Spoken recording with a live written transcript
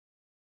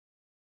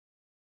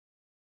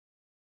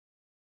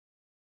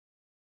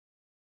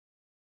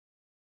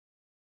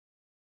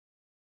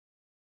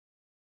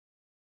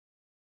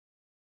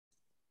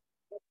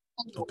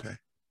Okay.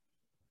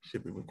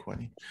 Should be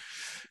recording.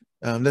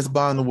 Let's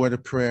bow in the word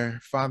of prayer.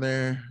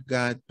 Father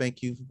God,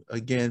 thank you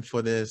again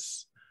for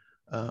this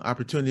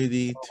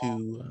opportunity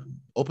to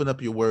open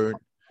up your word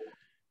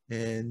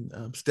and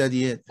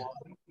study it,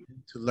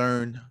 to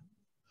learn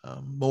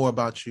more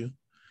about you.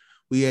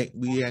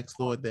 We ask,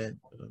 Lord, that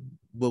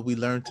what we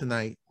learned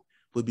tonight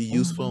would be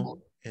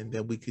useful and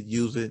that we could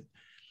use it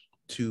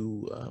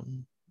to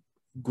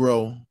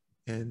grow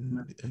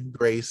in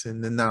grace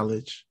and the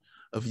knowledge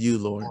of you,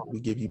 Lord. We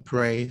give you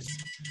praise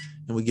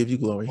and we give you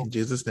glory. In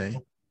Jesus' name,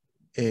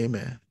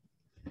 amen.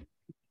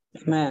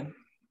 Amen.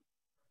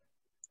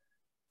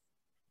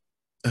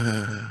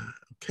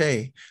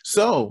 Okay,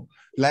 so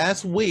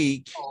last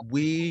week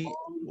we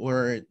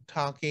were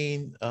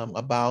talking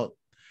about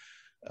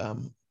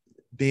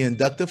the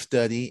inductive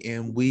study,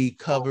 and we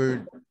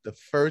covered the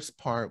first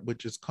part,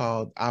 which is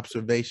called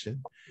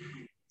observation.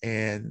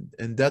 And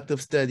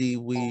inductive study,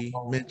 we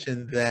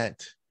mentioned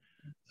that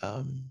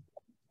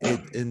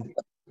it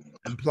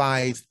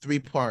implies three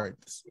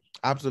parts: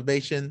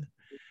 observation,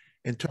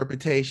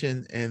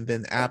 interpretation, and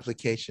then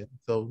application.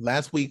 So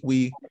last week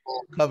we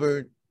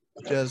covered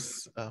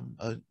just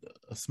a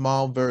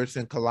small verse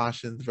in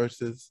Colossians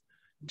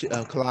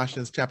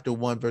Colossians chapter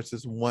 1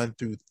 verses 1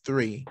 through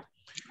 3.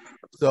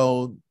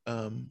 So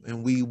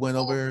and we went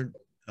over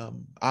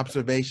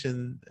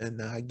observation,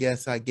 and I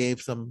guess I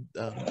gave some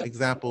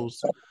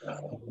examples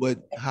of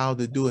how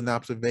to do an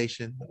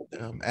observation.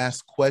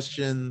 Ask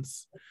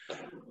questions,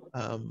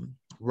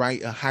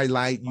 write a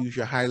highlight, use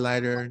your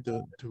highlighter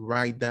to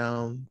write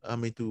down,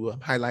 to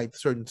highlight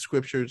certain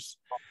scriptures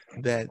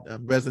that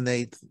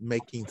resonate,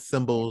 making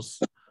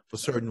symbols for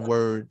certain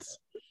words.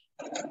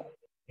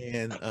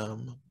 And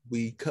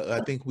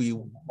I think we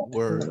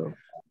were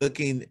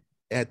looking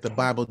at the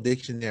Bible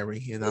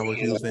dictionary, and I was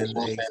using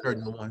a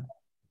certain one,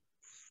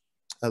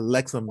 a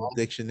Lexham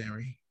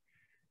dictionary.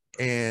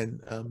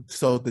 And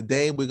so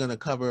today we're going to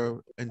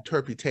cover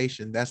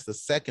interpretation. That's the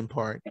second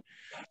part.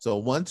 So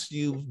once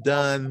you've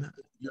done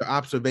your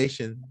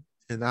observation,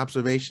 and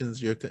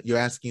observations, you're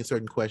asking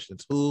certain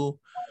questions: who,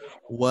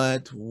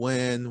 what,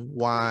 when,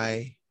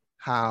 why,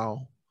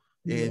 how.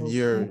 And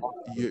you're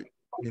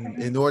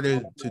in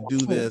order to do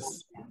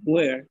this.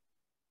 Where?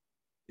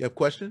 You have a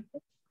question?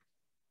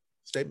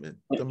 Statement?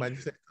 Somebody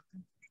say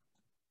something?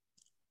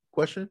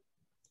 Question?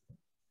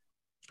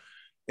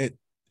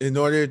 In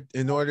order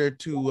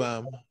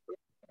to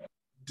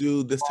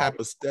do this type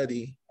of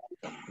study,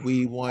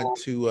 we want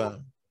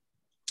to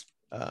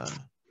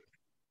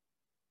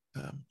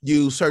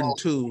use certain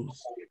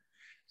tools.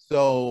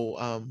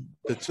 So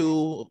the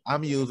tool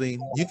I'm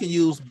using, you can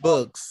use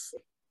books,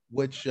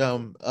 which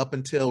up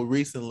until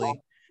recently,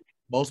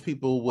 most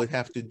people would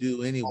have to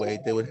do anyway.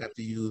 They would have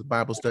to use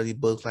Bible study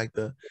books like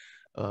the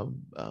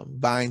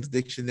Vine's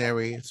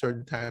Dictionary,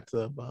 certain types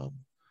of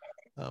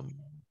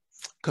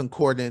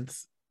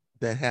concordance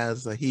that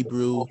has a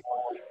Hebrew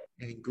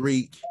and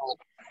Greek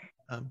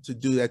to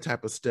do that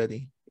type of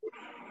study.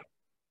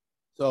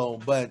 So,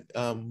 but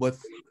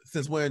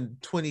since we're in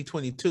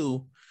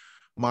 2022,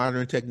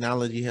 modern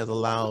technology has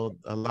allowed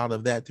a lot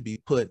of that to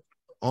be put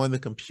on the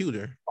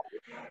computer,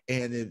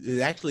 and it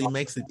actually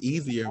makes it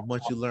easier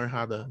once you learn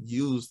how to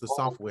use the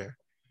software.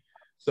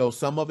 So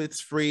some of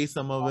it's free,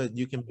 some of it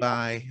you can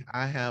buy.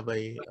 I have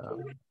a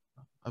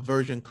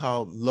version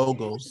called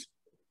Logos,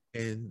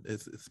 and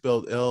it's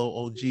spelled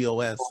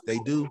Logos. They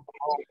do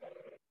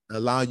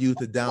allow you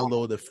to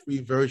download a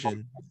free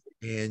version,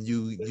 and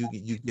you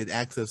get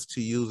access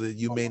to use it.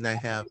 You may not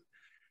have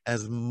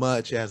as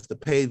much as the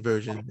paid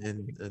version,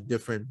 in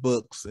different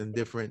books and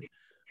different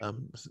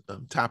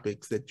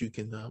topics that you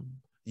can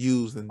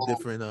use, and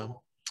different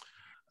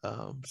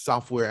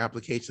software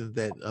applications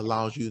that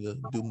allows you to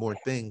do more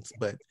things,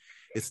 but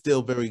it's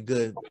still very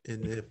good.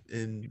 And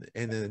in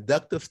an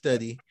inductive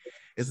study,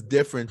 it's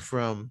different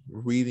from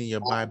reading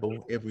your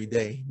Bible every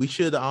day. We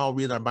should all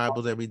read our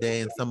Bibles every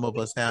day, and some of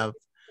us have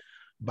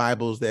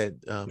Bibles that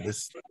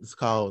it's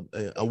called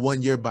a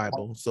one-year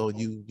Bible. So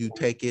you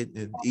take it,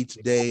 and each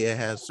day it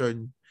has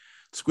certain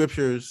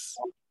scriptures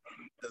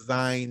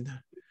designed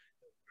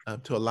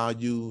to allow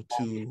you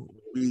to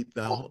read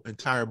the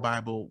entire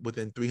Bible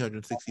within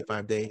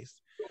 365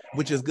 days,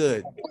 which is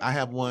good. I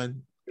have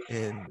one,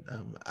 and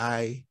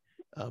I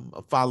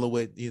follow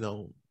it,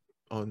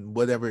 on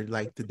whatever,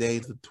 like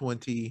today's the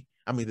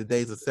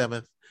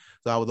 7th.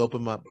 So I would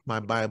open up my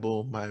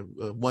Bible, my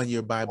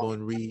one-year Bible,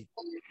 and read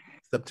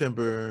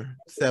September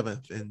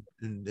 7th,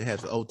 and it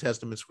has Old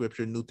Testament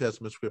scripture, New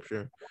Testament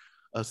scripture,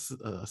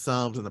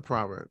 Psalms, and the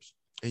Proverbs.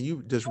 And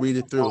you just read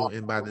it through,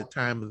 and by the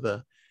time of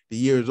the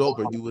year is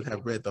over, you would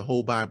have read the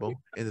whole Bible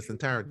in its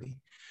entirety.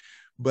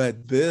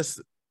 But this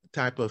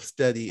type of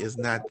study is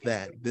not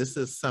that. This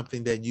is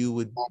something that you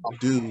would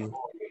do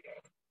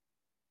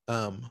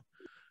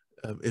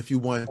if you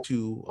want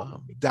to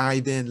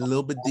dive in a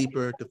little bit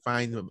deeper to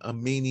find a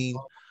meaning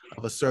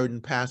of a certain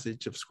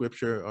passage of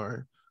scripture,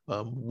 or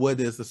what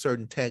is a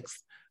certain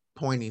text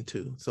pointing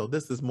to. So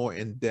this is more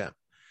in depth,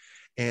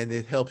 and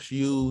it helps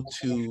you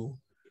to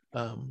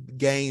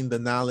gain the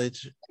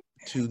knowledge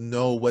to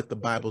know what the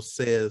Bible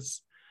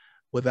says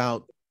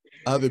without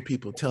other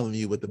people telling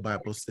you what the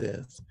Bible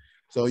says.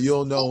 So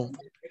you'll know,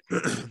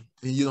 and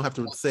you don't have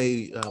to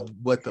say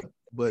what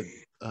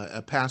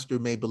a pastor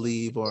may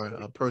believe or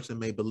a person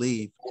may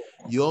believe.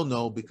 You'll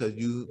know because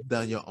you've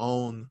done your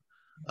own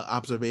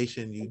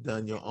observation, you've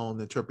done your own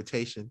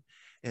interpretation,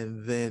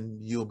 and then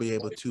you'll be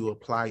able to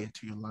apply it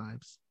to your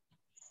lives.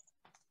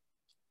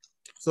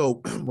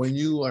 So when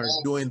you are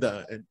doing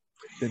the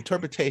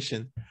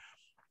interpretation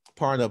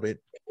part of it,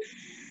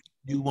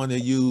 you want to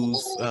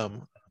use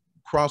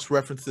cross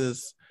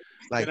references,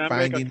 like Can I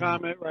finding. make a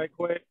comment right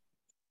quick?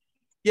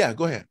 Yeah,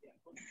 go ahead.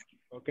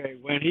 Okay,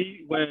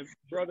 when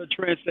Brother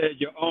Trent said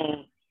your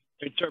own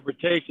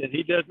interpretation,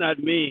 he does not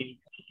mean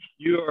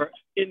you are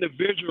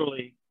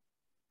individually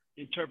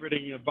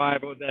interpreting your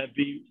Bible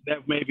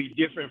that may be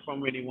different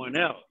from anyone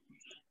else.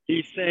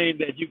 He's saying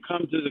that you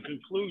come to the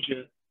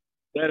conclusion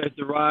that is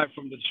derived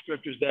from the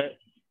scriptures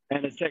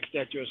and the text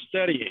that you're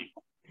studying.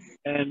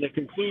 And the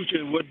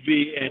conclusion would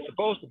be, and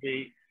supposed to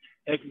be,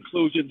 a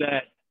conclusion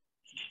that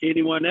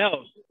anyone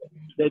else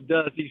that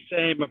does the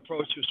same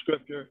approach to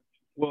scripture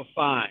will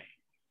find.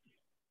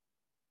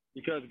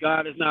 Because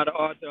God is not the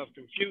author of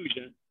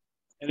confusion,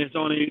 and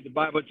the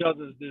Bible tells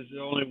us there's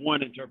only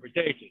one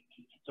interpretation.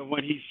 So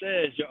when he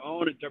says your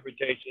own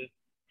interpretation,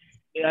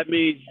 that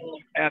means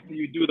after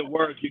you do the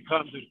work, you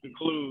come to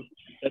conclude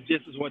that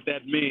this is what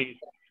that means.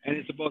 And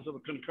it's supposed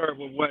to concur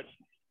with what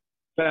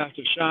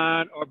Pastor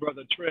Sean or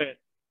Brother Trent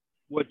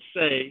would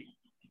say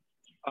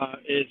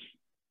is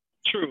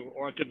true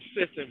or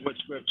consistent with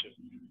Scripture.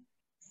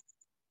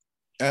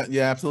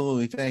 Yeah,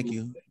 absolutely. Thank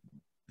you,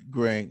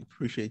 Greg.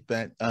 Appreciate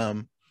that.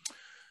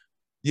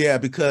 Yeah,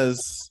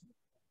 because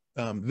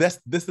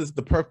this is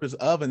the purpose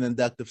of an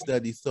inductive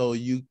study, so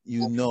you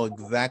know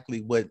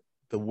exactly what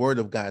the Word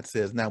of God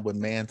says, not what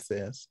man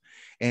says.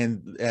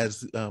 And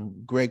as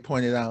Greg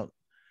pointed out,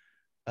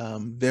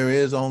 there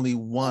is only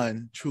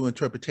one true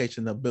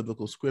interpretation of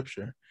biblical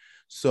scripture.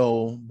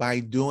 So by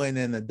doing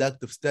an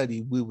inductive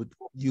study,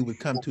 you would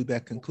come to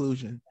that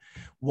conclusion.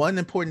 One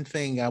important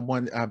thing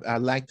I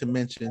like to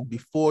mention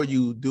before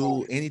you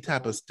do any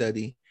type of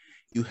study,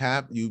 you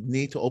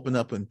need to open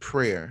up in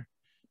prayer,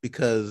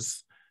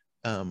 because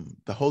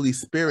the Holy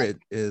Spirit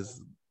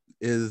is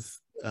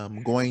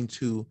going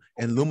to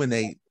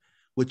illuminate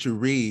what you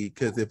read.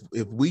 Because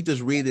if we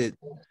just read it,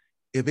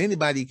 if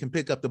anybody can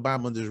pick up the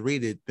Bible and just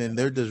read it, then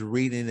they're just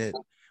reading it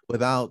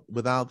without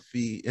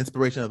the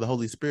inspiration of the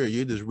Holy Spirit.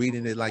 You're just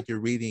reading it like you're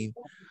reading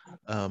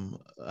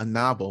a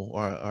novel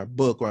or a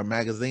book or a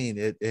magazine.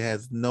 It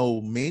has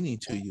no meaning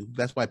to you.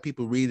 That's why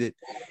people read it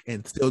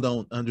and still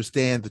don't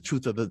understand the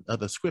truth of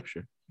the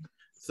scripture.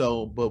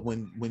 So, but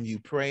when you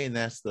pray and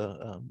ask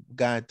the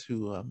God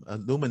to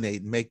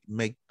illuminate,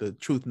 make the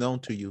truth known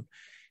to you,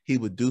 He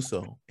would do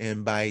so.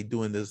 And by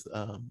doing this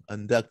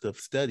inductive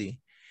study,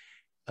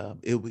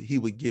 He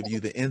would give you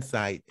the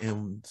insight.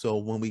 And so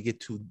when we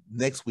get to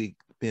next week,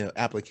 the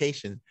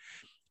application,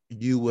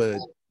 you would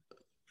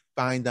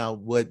find out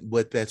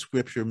what that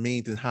scripture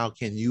means and how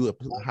can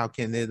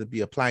it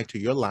be applied to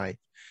your life,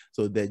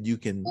 so that you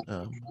can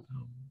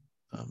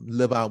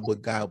live out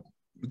what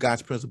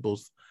God's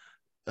principles,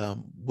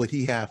 what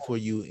He has for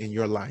you in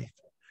your life.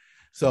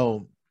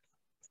 So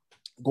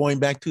going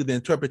back to the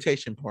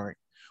interpretation part,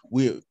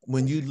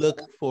 when you look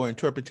for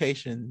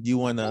interpretation, you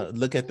want to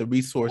look at the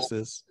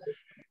resources,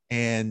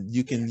 and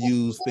you can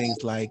use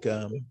things like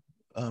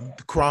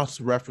cross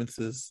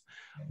references.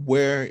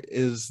 Where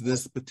is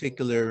this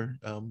particular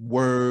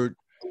word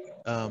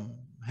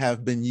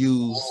have been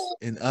used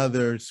in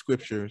other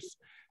scriptures,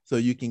 so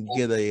you can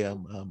get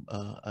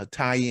a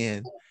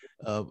tie-in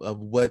of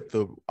what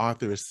the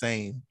author is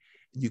saying.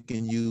 You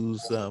can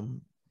use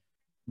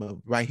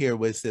right here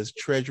where it says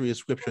Treasury of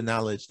Scripture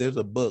Knowledge. There's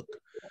a book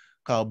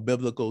called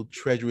Biblical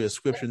Treasury of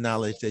Scripture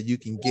Knowledge that you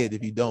can get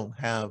if you don't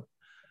have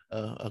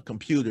a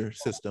computer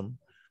system,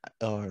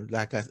 or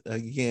like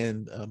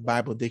again, a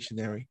Bible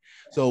dictionary.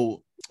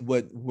 So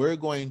what we're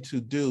going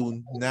to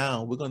do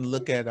now, we're going to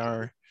look at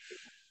our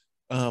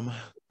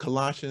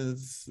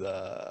Colossians.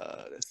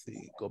 Let's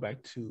see, go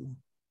back to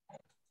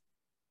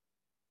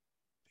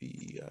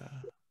the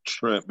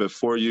Trent,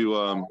 before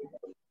you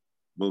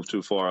move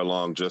too far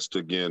along, just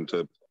again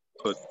to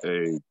put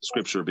a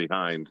scripture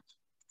behind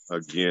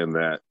again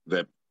that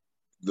the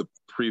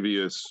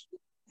previous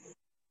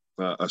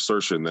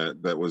assertion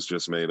that was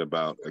just made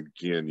about,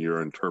 again,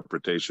 your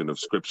interpretation of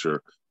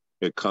scripture.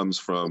 It comes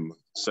from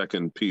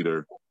 2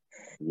 Peter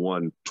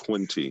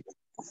 1:20,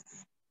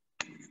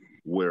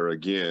 where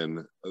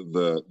again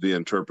the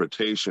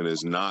interpretation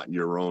is not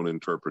your own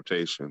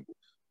interpretation,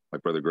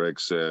 like Brother Greg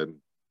said,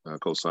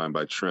 co-signed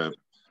by Trent.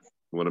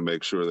 I want to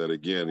make sure that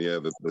again,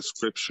 the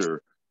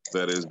scripture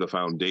that is the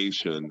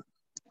foundation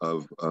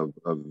of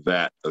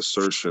that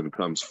assertion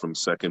comes from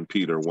 2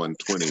 Peter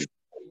 1:20,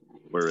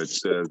 where it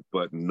says,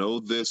 "But know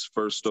this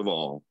first of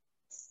all,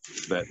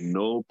 that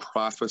no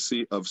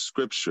prophecy of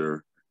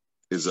scripture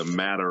is a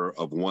matter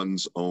of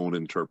one's own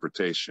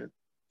interpretation.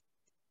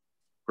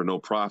 For no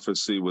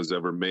prophecy was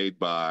ever made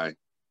by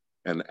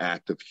an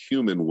act of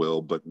human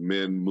will, but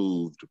men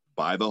moved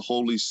by the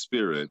Holy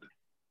Spirit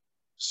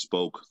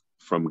spoke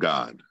from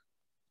God.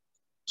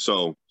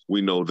 So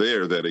we know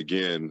there that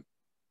again,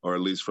 or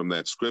at least from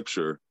that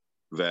scripture,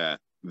 that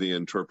the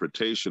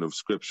interpretation of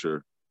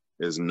scripture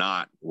is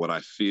not what I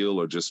feel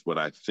or just what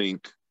I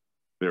think.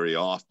 Very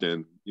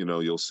often, you know,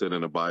 you'll sit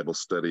in a Bible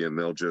study and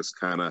they'll just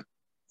kind of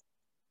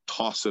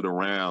toss it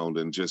around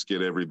and just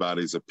get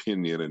everybody's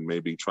opinion and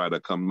maybe try to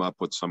come up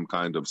with some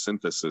kind of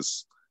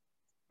synthesis.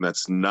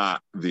 That's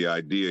not the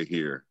idea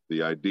here.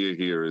 The idea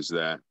here is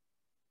that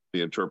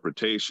the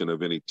interpretation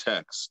of any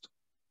text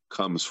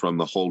comes from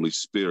the Holy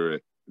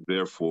Spirit.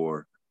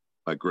 Therefore,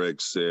 like Greg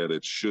said,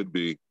 it should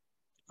be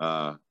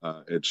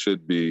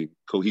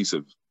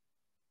cohesive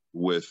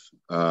with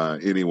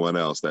anyone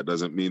else. That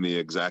doesn't mean the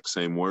exact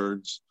same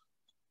words.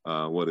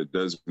 What it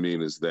does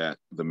mean is that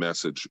the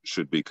message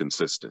should be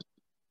consistent.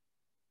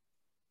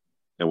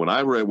 And when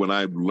I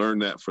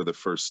learned that for the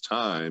first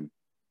time,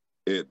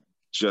 it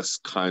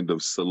just kind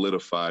of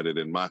solidified it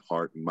in my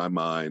heart and my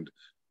mind,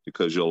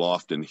 because you'll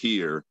often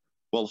hear,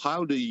 well,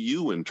 how do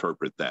you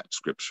interpret that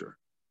scripture?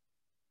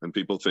 And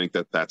people think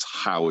that that's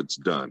how it's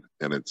done,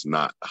 and it's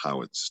not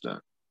how it's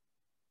done.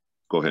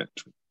 Go ahead.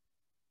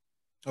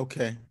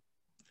 Okay.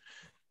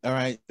 All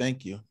right,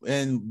 thank you.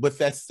 And with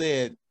that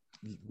said,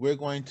 we're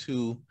going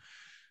to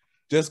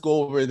just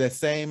go over that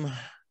same,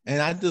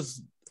 and I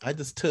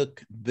just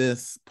took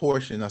this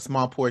portion, a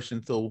small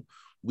portion, so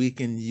we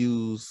can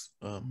use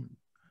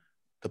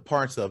the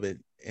parts of it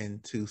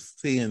and to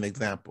see an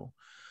example.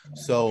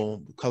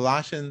 So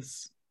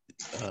Colossians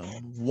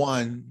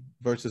 1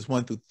 verses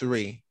 1 through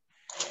 3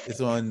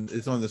 is on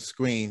the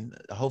screen.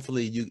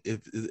 Hopefully you,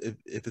 if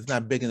it's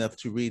not big enough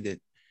to read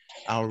it,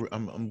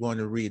 I'm going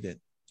to read it.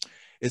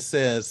 It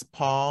says,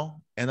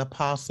 Paul, an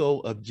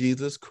apostle of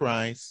Jesus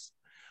Christ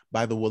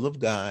by the will of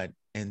God,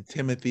 and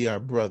Timothy, our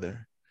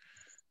brother,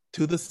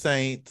 to the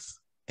saints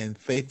and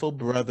faithful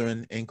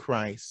brethren in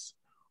Christ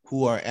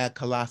who are at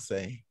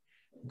Colossae,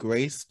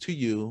 grace to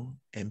you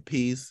and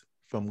peace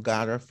from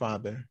God our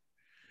Father.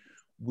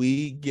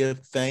 We give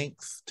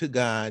thanks to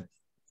God,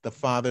 the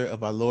Father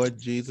of our Lord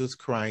Jesus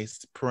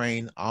Christ,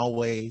 praying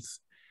always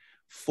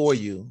for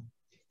you.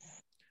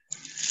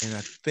 And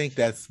I think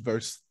that's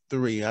verse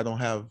 3. I don't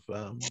have,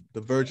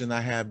 the version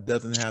I have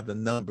doesn't have the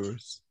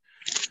numbers.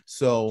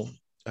 So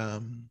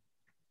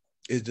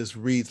it just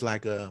reads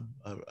like a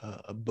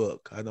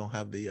book. I don't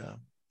have the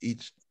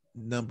each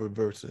number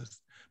verses,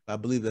 but I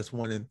believe that's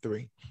 1 and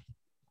 3.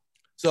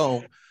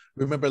 So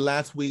remember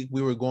last week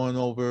we were going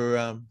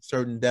over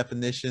certain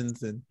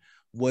definitions and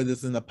what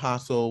is an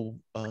apostle,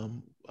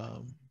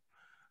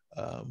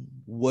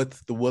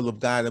 what's the will of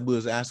God, and we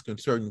was asking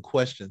certain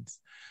questions.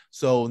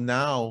 So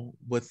now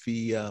with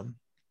the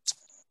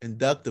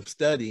inductive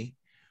study,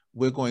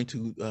 we're going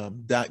to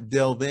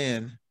delve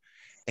in,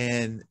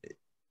 and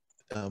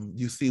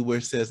you see where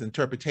it says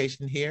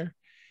interpretation here.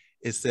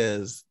 It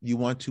says you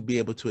want to be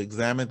able to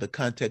examine the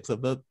context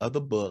of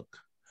the book.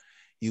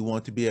 You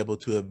want to be able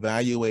to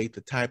evaluate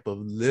the type of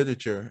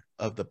literature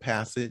of the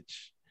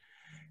passage,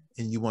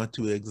 and you want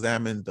to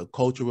examine the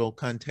cultural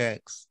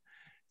context.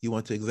 You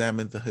want to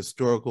examine the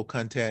historical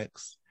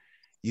context.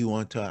 You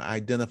want to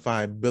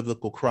identify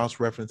biblical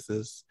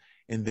cross-references,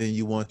 and then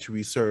you want to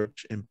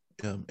research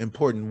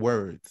important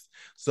words.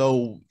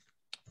 So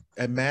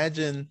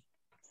imagine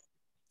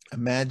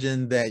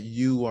that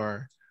you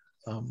are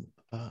an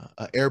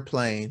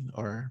airplane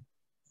or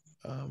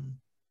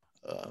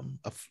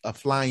a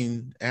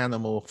flying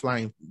animal, a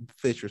flying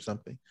fish or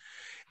something,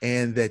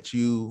 and that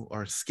you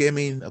are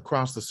skimming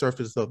across the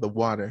surface of the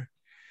water,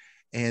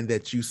 and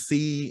that you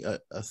see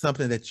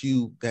something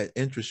that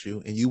interests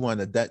you, and you want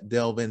to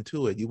delve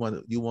into it. You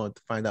want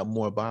to find out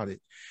more about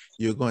it.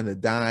 You're going to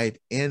dive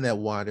in that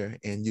water,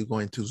 and you're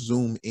going to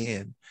zoom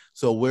in.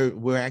 So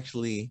we're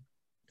actually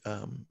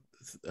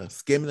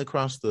skimming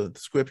across the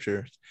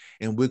scriptures,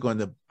 and we're going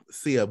to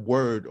see a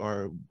word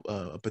or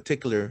a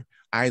particular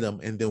item,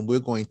 and then we're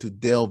going to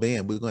delve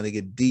in. We're going to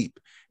get deep,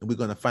 and we're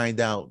going to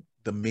find out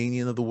the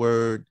meaning of the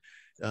word,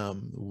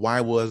 why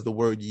was the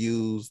word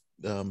used,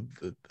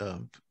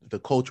 the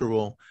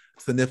cultural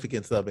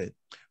significance of it.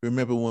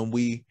 Remember, when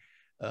we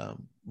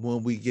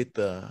get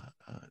the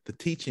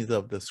teachings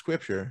of the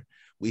scripture,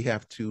 we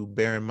have to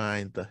bear in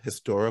mind the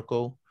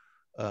historical,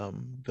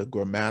 the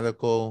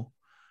grammatical,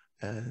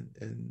 and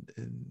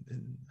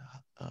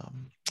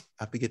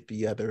I forget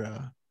the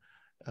other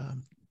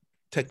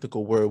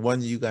technical word. One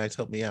of you guys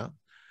help me out.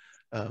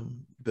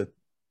 The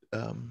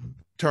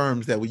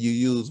terms that you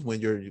use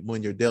when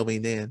you're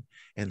delving in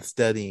and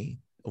studying,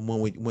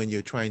 when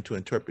you're trying to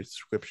interpret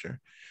scripture.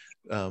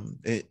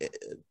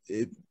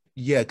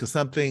 Yeah, because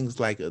some things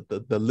like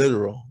the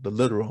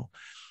literal.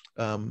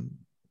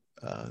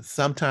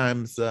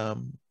 Sometimes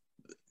the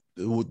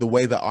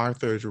way the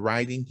author is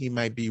writing, he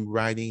might be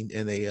writing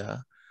in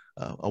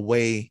a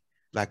way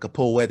like a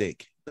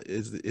poetic.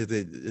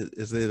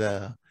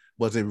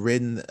 Was it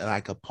written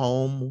like a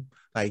poem,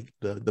 like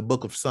the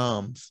book of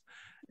Psalms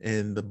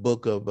and the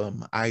book of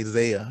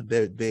Isaiah?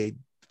 They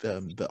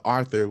the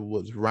author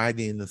was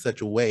writing in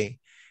such a way,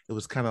 it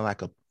was kind of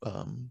like a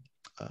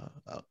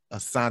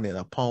sonnet,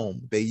 a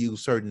poem. They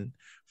use certain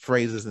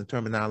phrases and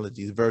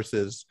terminologies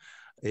versus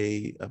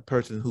a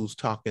person who's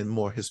talking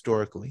more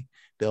historically.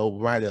 They'll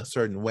write a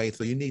certain way.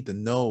 So you need to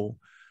know,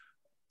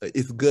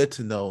 it's good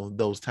to know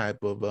those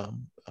type of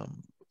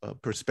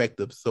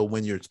perspectives. So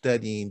when you're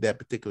studying that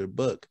particular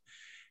book,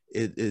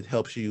 it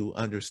helps you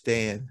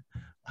understand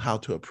how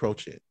to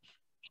approach it.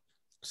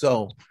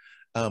 So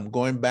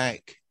going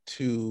back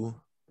to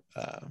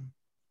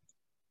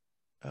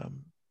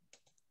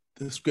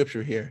the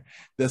scripture here,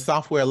 the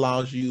software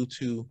allows you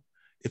to,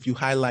 if you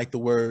highlight the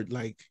word,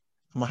 like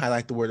I'm gonna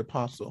highlight the word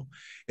apostle,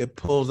 it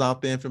pulls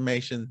out the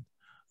information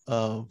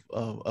of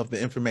the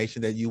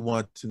information that you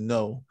want to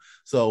know.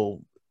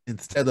 So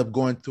instead of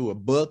going through a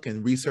book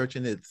and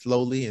researching it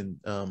slowly and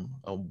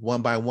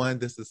one by one,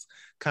 this is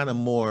kind of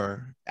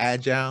more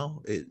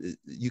agile.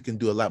 You can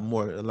do a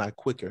lot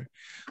quicker.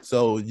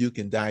 So you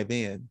can dive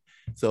in.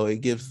 So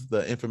it gives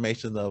the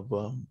information of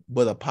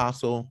what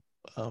apostle,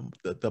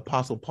 the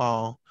Apostle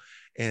Paul,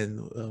 and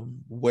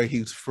where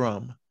he's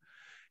from.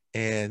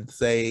 And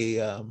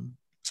say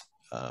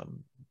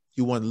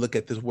you want to look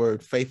at this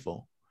word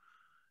faithful.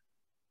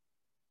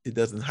 It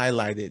doesn't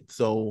highlight it.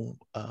 So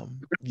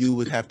you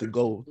would have to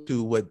go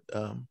to what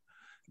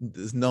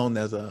is known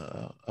as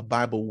a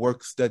Bible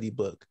work study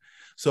book.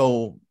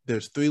 So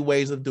there's 3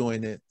 ways of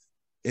doing it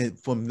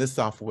from this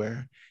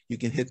software. You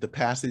can hit the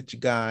passage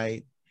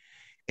guide,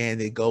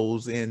 and it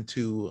goes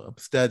into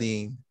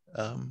studying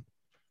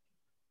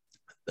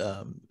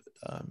that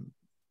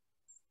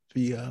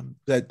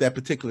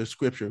particular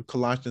scripture,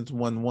 Colossians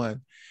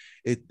 1:1.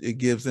 It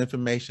gives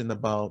information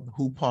about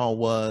who Paul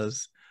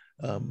was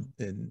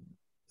and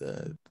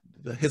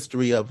the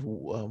history of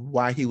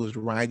why he was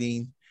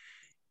writing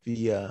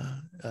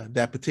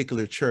that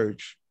particular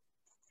church,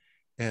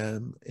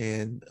 and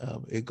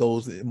it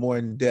goes more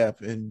in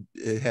depth, and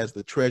it has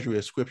the treasury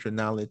of scripture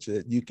knowledge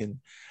that you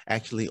can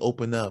actually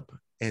open up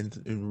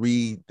and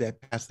read that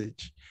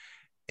passage,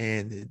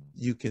 and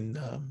you can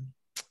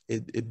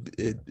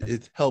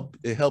it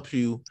helps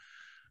you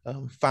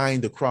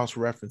find the cross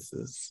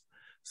references.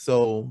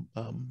 So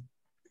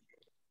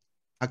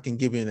I can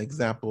give you an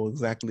example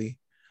exactly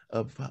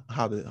of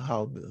how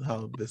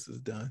this is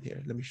done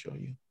here. Let me show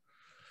you.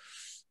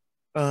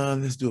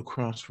 Let's do a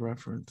cross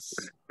reference.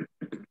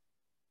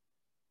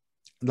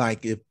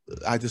 Like if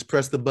I just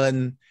press the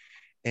button,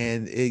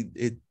 and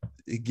it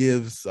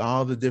gives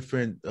all the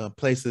different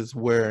places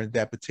where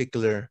that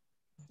particular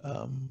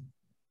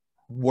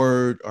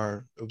word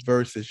or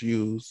verse is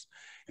used.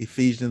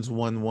 Ephesians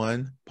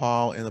 1:1,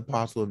 Paul, an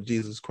apostle of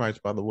Jesus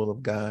Christ by the will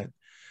of God.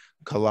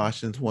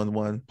 Colossians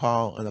 1:1,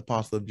 Paul, an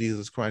apostle of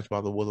Jesus Christ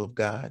by the will of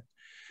God.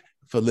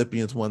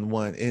 Philippians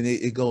 1:1, and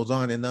it goes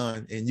on,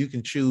 and you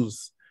can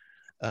choose.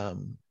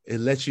 It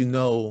lets you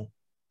know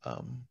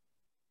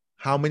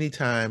how many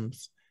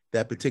times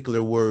that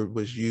particular word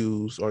was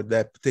used or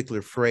that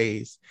particular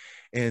phrase.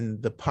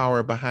 And the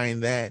power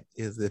behind that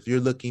is if you're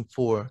looking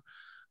for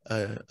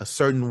a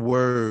certain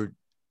word,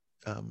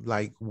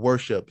 like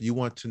worship, you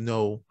want to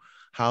know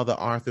how the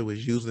author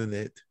was using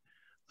it,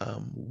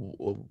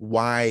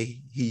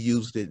 why he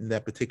used it in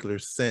that particular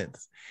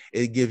sense.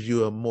 It gives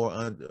you a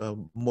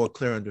more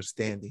clear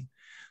understanding.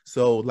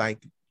 So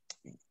like,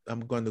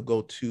 I'm going to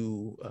go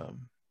to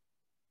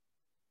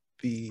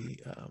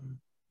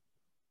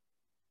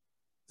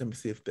let me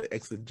see if the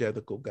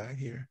exegetical guide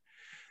here,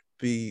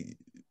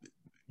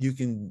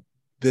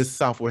 this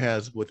software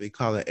has what they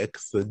call an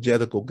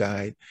exegetical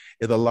guide.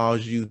 It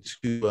allows you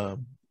to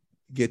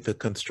get the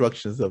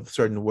constructions of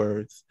certain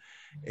words.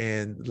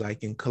 And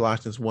like in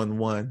Colossians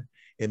 1:1,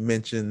 it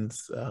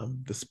mentions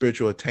the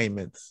spiritual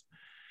attainments.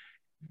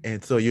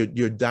 And so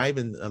you're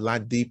diving a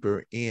lot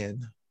deeper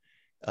in,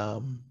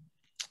 and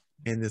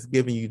it's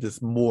giving you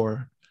this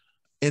more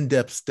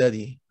in-depth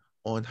study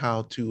on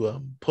how to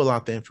pull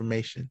out the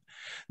information.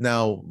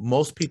 Now,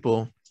 most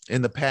people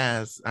in the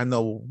past, I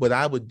know what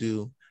I would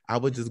do, I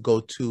would just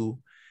go to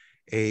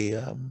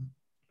a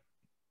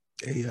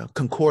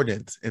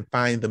concordance and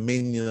find the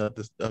meaning of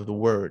the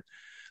word.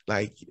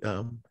 Like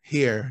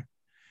here,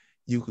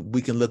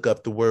 we can look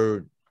up the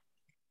word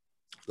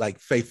like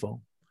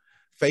faithful.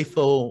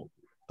 Faithful,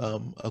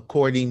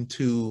 according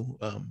to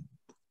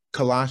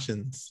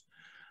Colossians,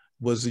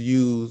 was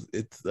used.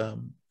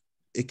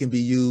 It can be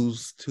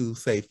used to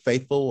say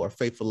faithful or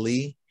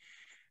faithfully,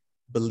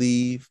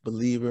 believe,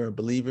 believer, or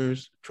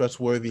believers,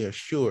 trustworthy or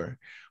sure.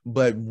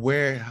 But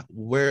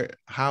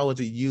how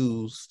is it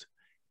used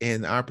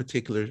in our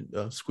particular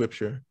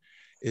scripture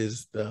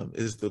is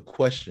the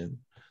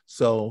question.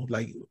 So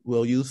like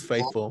we'll use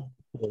faithful,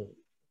 we'll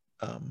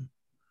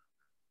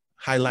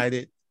highlight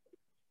it,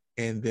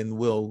 and then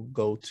we'll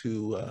go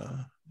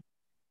to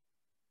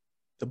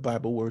the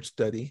Bible word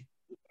study.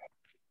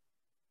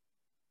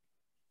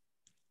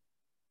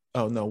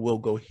 Oh no, we'll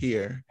go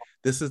here.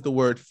 This is the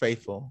word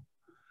faithful.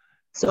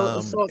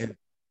 So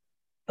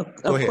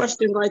a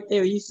question right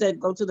there. You said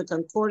go to the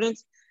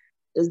concordance.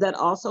 Is that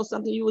also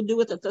something you would do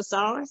with the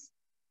thesaurus?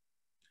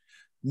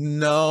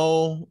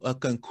 No, a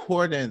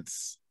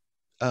concordance,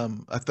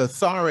 a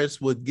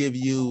thesaurus would give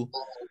you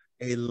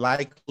a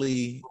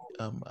likely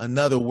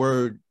another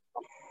word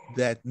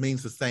that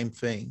means the same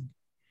thing.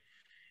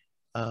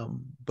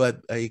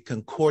 But a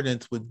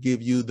concordance would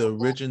give you the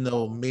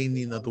original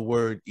meaning of the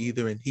word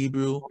either in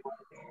Hebrew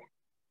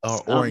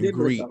or in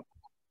Greek.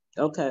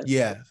 Okay.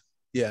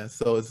 Yeah.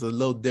 So it's a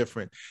little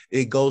different.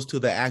 It goes to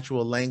the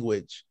actual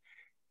language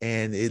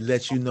and it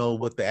lets you know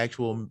what the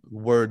actual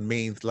word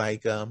means.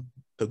 Like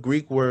the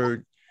Greek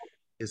word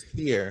is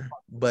here,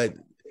 but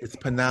it's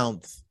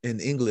pronounced in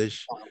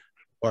English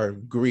or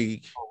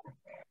Greek,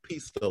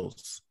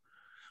 pistos,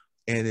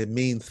 and it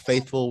means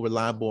faithful,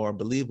 reliable, or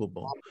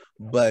believable.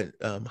 But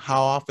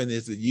how often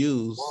is it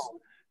used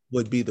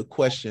would be the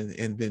question.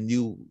 And then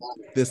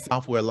this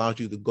software allows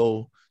you to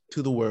go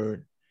to the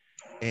word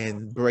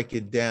and break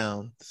it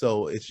down.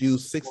 So it's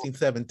used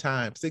 67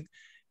 times.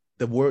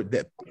 The word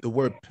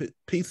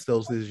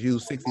pistos is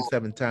used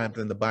 67 times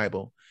in the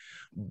Bible.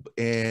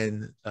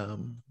 And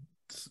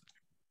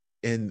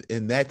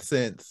in that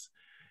sense,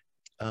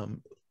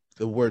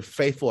 the word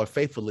faithful or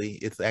faithfully,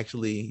 it's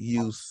actually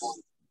used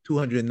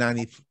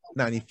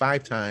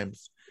 295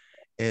 times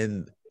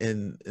in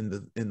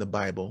the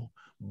Bible,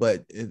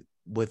 but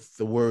with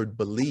the word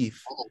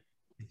belief,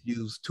 it's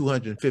used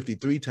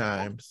 253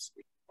 times,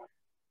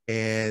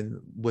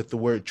 and with the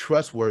word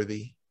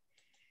trustworthy,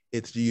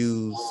 it's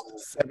used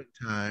 7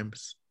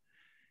 times,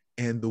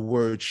 and the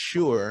word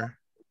sure,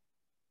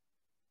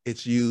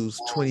 it's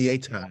used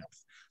 28 times.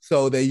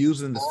 So they're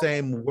using the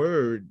same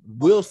word.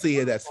 We'll see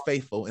it as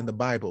faithful in the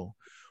Bible,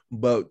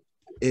 but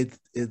it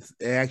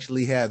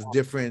actually has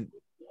different.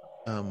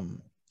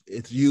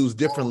 It's used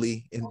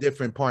differently in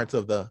different parts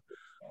of the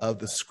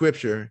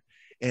scripture,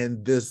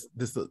 and this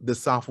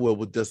software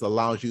would just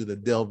allows you to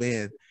delve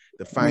in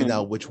to find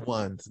out which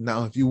ones.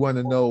 Now, if you want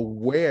to know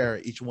where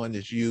each one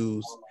is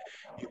used,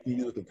 you can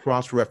use the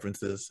cross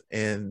references,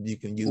 and you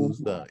can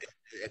use it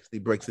actually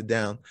breaks it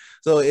down.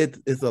 So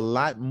it's a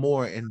lot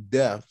more in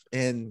depth,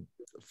 and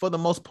for the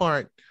most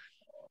part,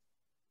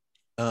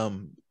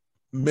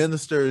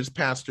 ministers,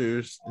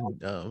 pastors,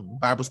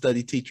 Bible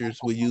study teachers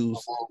will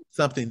use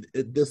something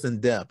this in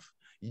depth.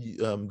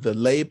 The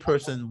lay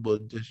person will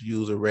just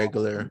use a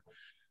regular,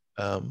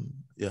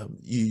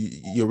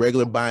 your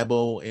regular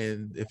Bible,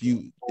 and if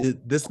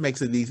this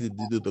makes it easy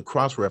to do the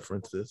cross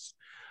references.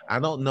 I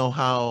don't know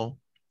how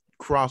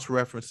cross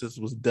references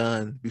was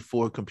done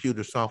before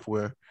computer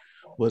software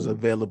was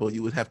available.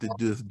 You would have to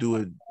do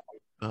it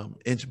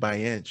inch by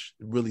inch,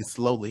 really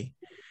slowly,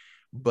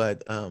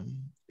 but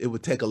it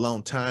would take a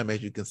long time,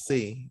 as you can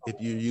see. If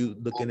you're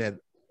looking at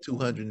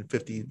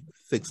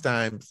 256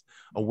 times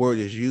a word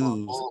is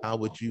used, how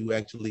would you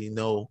actually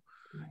know?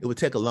 It would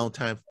take a long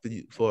time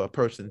for a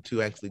person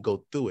to actually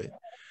go through it.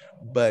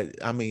 But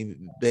I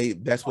mean,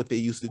 that's what they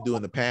used to do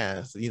in the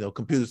past.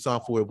 Computer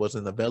software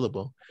wasn't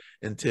available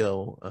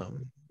until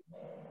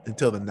the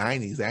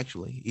 90s,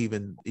 actually,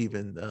 even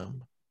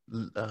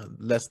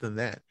less than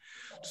that.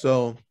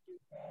 So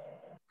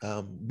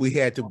we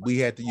had to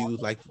use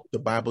like the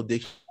Bible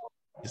dictionary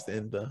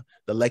and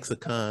the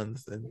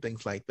lexicons and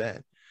things like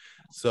that.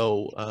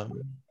 So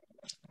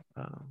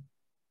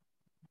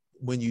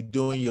when you're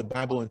doing your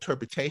Bible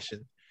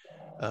interpretation,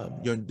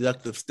 your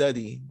inductive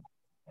study,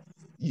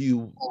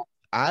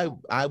 I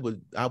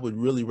would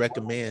really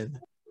recommend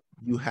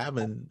you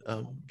having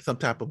some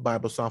type of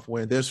Bible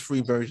software. And there's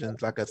free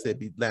versions, like I said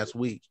last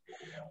week,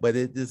 but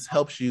it just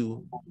helps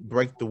you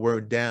break the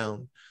word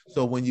down.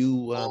 So when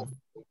you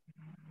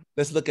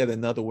let's look at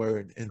another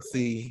word and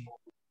see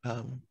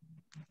the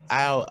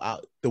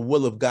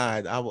will of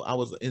God. I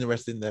was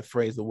interested in that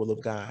phrase, the will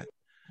of God.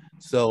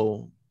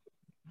 So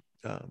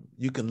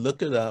you can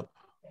look it up,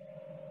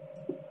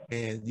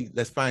 and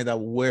let's find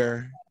out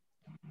where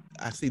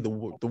I see the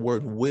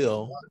word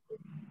will.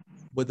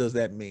 What does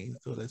that mean?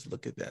 So let's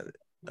look at that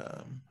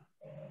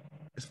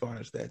as far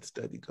as that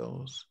study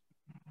goes.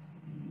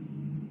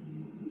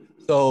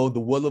 So the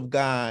will of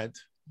God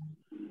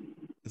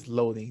is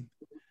loading.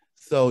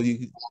 So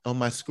on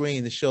my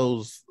screen, it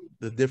shows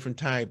the different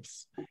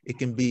types. It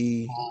can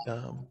be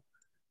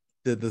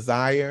the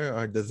desire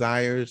or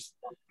desires.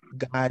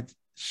 God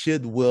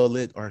should will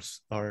it, or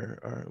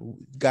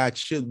God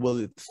should will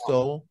it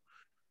so.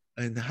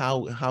 And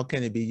how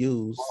can it be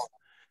used?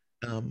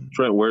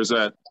 Trent, where's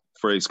that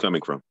phrase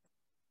coming from?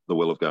 The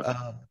will of God.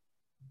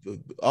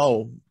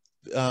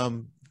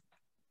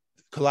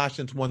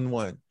 Colossians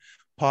 1:1.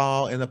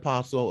 Paul, an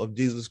apostle of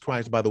Jesus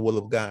Christ by the will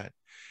of God.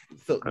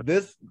 So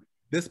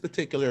this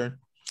particular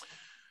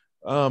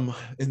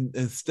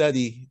in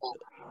study,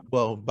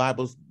 well,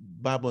 Bible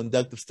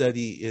inductive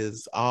study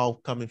is all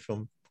coming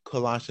from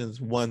Colossians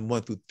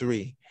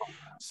 1:1-3.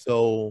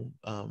 So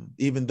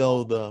even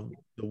though the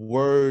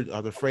word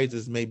or the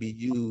phrases may be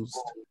used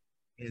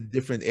in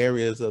different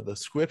areas of the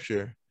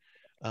scripture,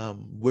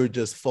 we're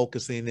just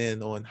focusing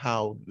in on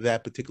how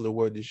that particular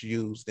word is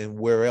used and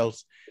where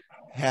else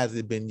has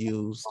it been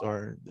used,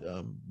 or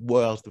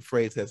where else the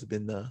phrase has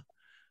been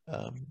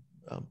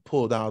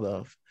pulled out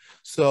of.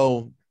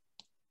 So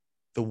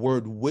the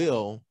word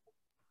will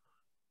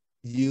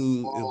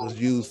it was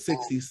used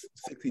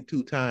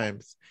 62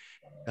 times.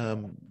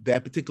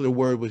 That particular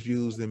word was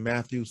used in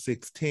Matthew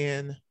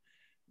 6:10,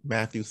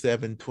 Matthew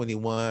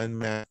 7:21,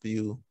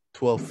 Matthew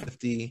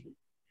 12:50,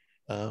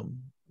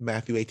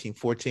 Matthew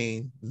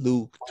 18:14,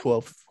 Luke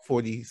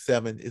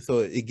 12:47. So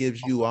it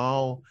gives you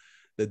all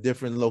the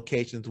different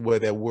locations where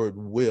that word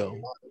will,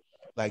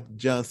 like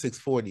John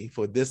 6:40,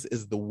 for this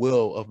is the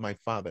will of my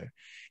Father.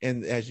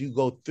 And as you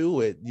go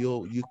through it,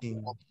 you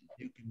can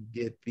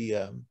get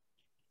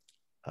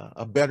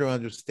a better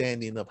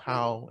understanding of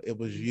how it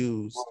was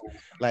used.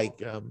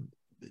 Like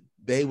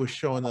they were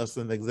showing us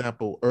an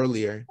example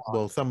earlier.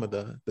 Well, some of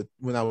the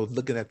when I was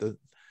looking at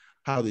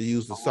how to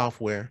use the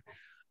software,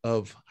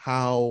 of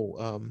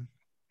how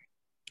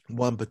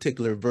one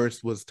particular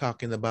verse was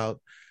talking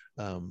about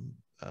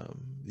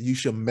you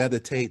should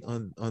meditate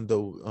on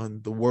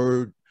the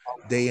word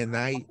day and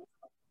night.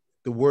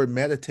 The word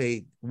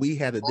meditate, we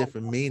had a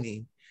different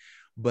meaning,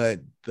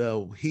 but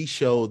he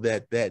showed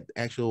that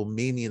actual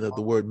meaning of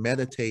the word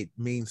meditate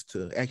means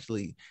to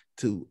actually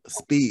to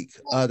speak,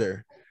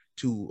 utter,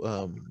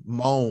 to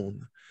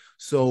moan.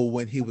 So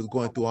when he was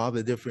going through all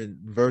the different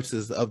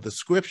verses of the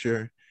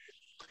scripture,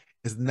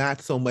 it's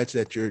not so much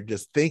that you're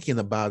just thinking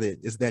about it,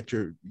 it's that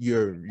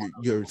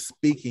you're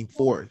speaking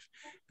forth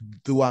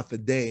throughout the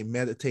day.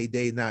 Meditate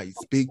day and night,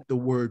 speak the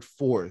word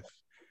forth.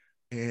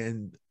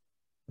 And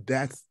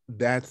that's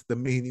the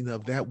meaning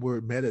of that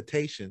word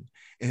meditation.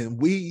 And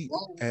we,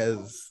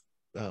 as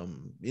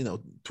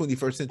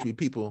 21st century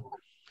people,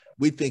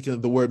 we think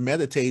of the word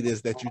meditate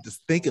is that you're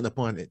just thinking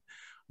upon it,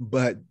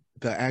 but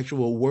the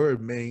actual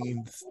word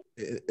means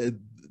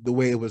the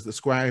way it was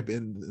described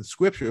in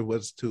scripture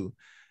was to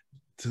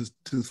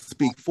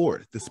speak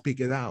forth, to speak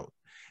it out.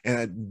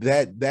 And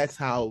that's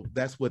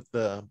what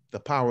the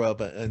power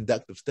of an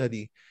inductive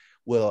study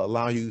will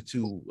allow you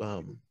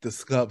to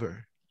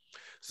discover.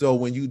 So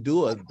when you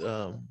do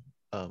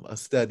a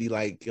study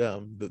like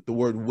the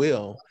word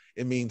will,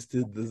 it means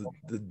to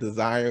the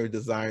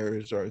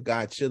desires, or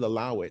God should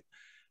allow it.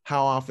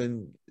 How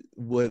often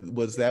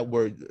was that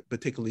word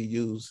particularly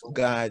used?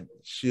 God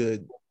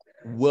should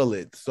will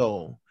it.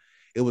 So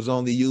it was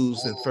only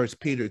used in 1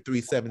 Peter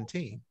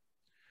 3:17.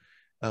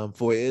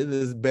 For it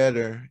is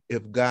better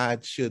if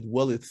God should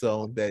will it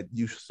so that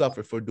you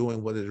suffer for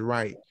doing what is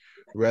right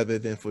rather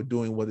than for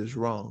doing what is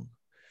wrong.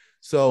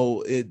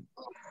 So it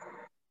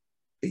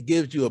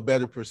gives you a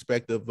better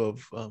perspective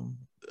of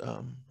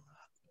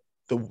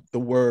the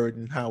word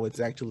and how it's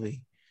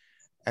actually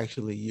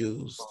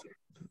used.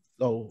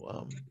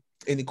 So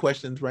any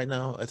questions right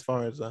now as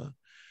far as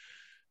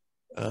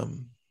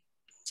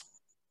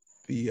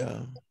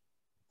the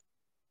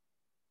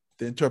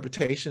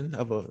interpretation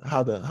of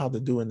how to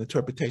do an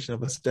interpretation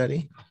of a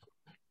study?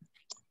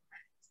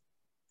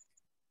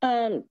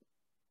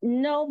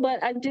 No,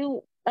 but I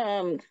do.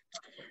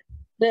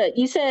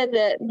 You said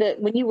that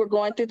when you were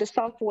going through the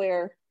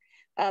software,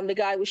 the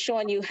guy was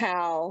showing you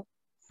how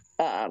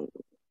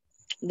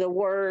the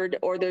word,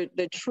 or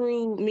the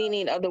true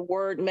meaning of the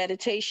word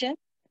meditation.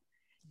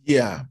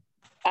 Yeah,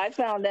 I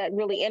found that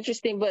really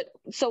interesting. But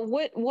so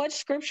what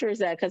scripture is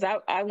that? Because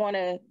I want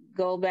to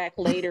go back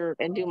later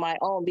and do my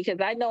own, because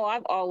I know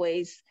I've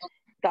always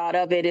thought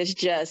of it as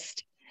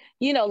just,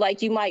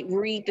 like you might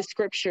read the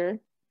scripture.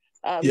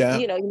 Yeah.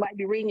 You might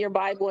be reading your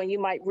Bible and you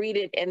might read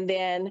it, and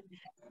then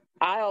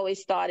I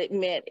always thought it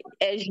meant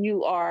as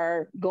you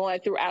are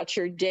going throughout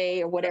your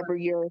day or whatever,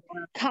 you're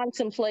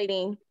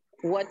contemplating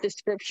what the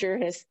scripture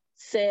has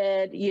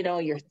said,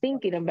 you're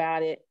thinking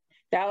about it.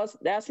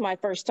 That's my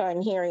first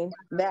time hearing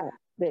that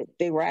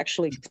they were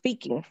actually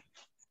speaking.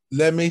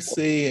 Let me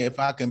see if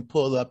I can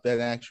pull up that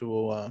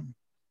actual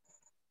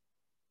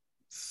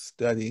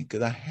study,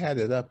 because I had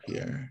it up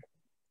here.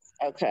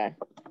 Okay.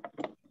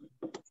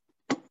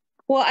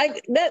 Well,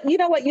 you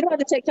know what? You don't have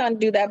to take time to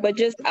do that, but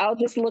I'll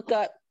just look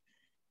up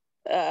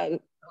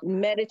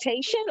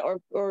meditation or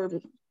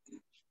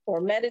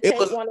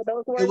meditate, one of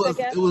those words, I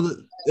guess.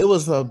 It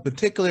was a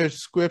particular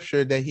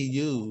scripture that he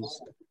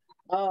used.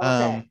 Oh,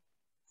 okay.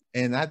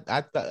 And I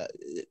thought,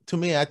 to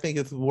me, I think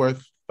it's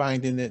worth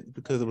finding it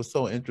because it was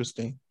so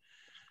interesting.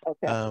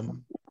 Okay.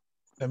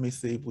 Let me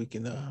see if we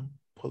can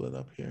pull it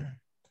up here.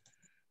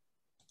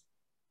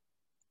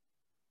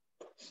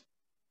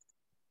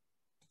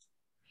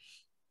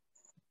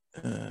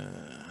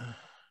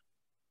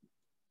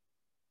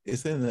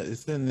 It's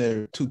in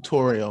their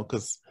tutorial,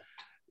 because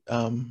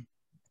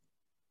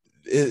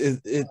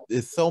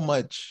it's so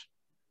much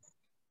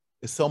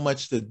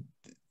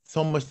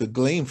to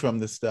glean from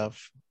this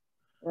stuff.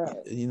 Right.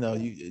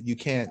 You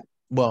can't,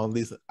 well, at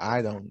least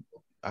I don't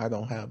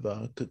have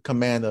the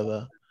command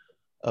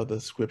of the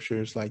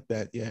scriptures like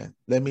that yet.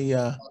 Let me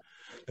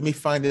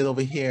find it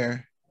over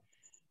here.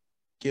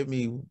 Give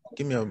me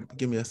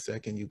a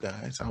second, you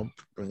guys. I'll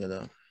bring it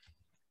up.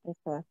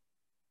 Okay.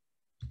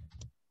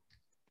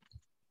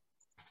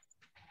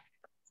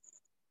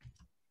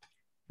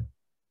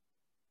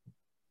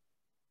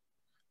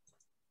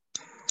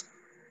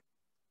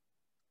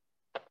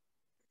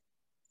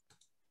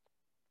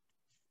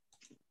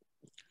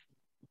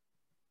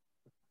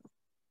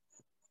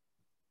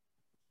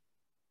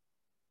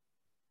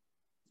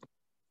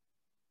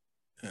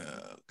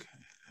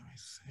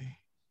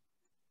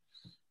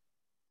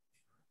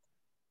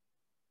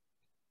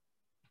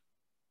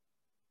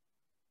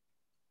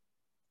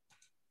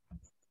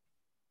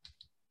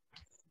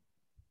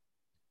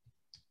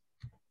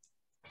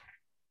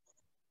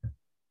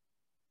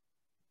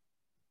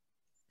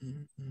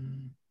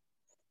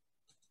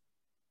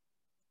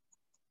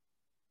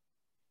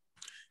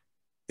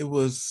 It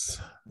was,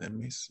 let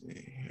me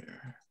see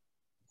here.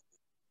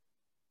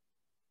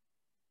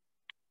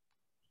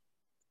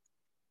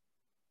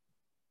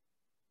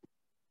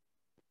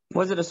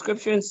 Was it a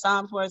scripture in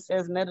Psalms where it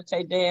says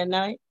meditate day and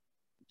night?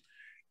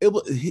 It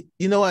was,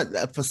 you know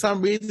what? For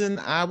some reason,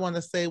 I want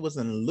to say it was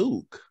in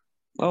Luke.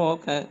 Oh,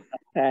 okay.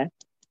 Okay.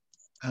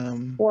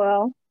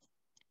 Well,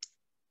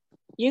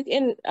 you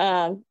can,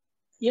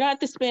 you don't have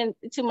to spend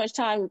too much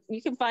time.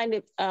 You can find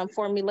it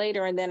for me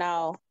later, and then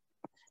I'll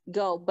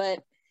go.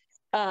 But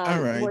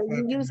all right. were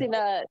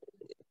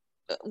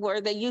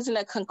they using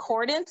a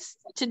concordance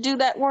to do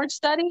that word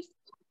study?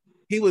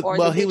 He was, or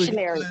well, the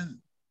dictionary?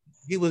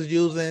 he was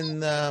using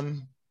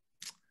the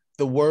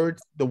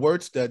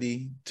word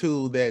study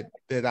tool that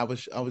I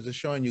was just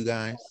showing you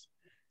guys.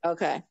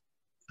 Okay.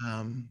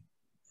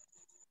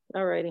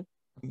 Alrighty.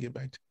 Get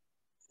back to.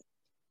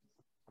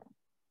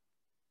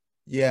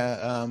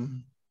 Yeah,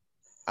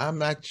 I'm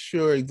not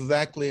sure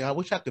exactly. I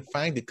wish I could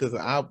find it because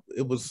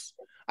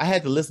I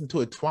had to listen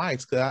to it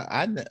twice because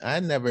I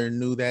never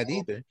knew that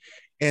either.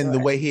 And the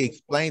way he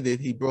explained it,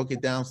 he broke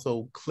it down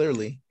so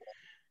clearly.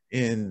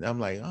 And I'm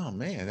like, oh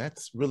man,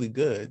 that's really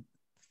good.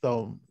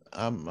 So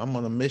I'm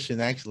on a mission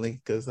actually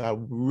because I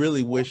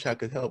really wish I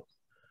could help.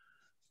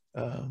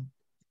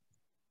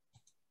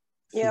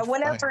 Yeah,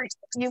 whenever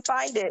you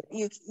find it,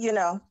 you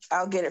know,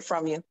 I'll get it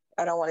from you.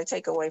 I don't want to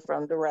take away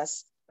from the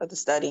rest of the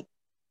study.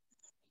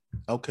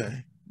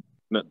 Okay.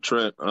 Now,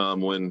 Trent,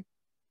 when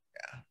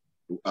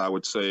I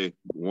would say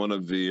one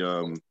of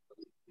the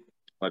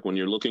like when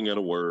you're looking at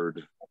a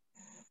word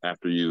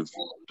after you've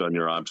done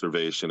your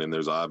observation, and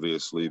there's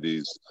obviously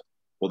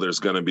there's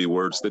going to be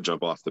words that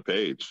jump off the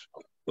page.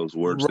 Those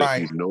words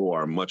that you know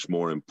are much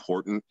more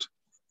important.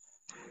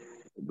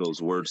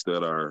 Those words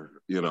that are,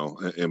 you know,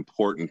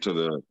 important to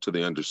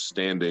the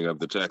understanding of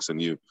the text.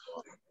 And you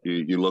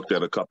looked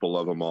at a couple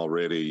of them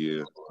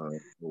already.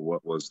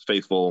 What was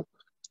faithful,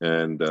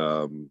 and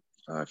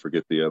I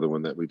forget the other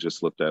one that we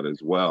just looked at as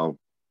well.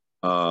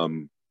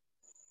 Was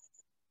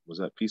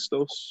that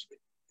pistos?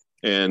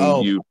 And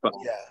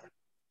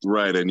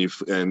right, and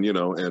you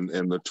know, and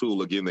the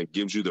tool again that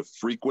gives you the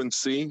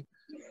frequency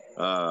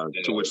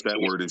to which that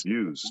word is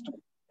used.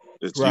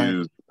 It's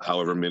used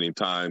however many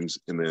times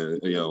in the,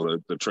 you know,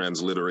 the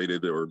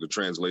transliterated or the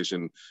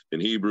translation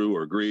in Hebrew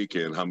or Greek,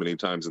 and how many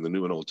times in the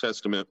New and Old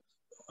Testament.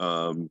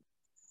 What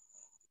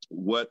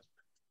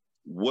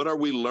are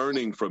we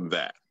learning from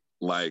that?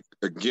 Like,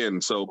 again,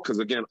 so, because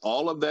again,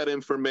 all of that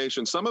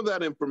information, some of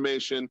that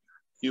information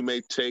you may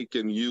take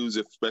and use,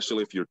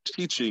 especially if you're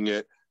teaching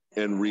it,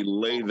 and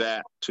relay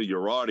that to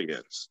your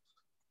audience.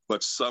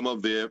 But some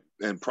of it,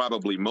 and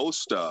probably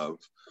most of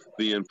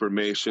the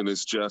information,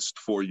 is just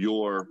for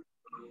your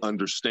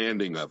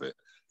understanding of it,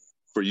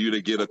 for you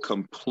to get a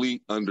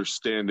complete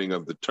understanding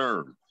of the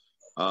term.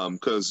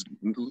 Because,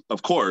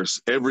 of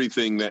course,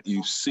 everything that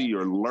you see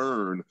or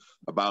learn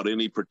about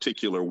any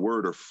particular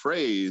word or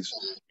phrase,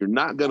 you're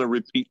not going to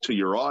repeat to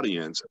your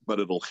audience, but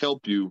it'll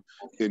help you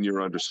in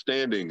your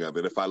understanding of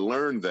it. If I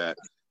learned that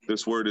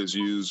this word is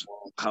used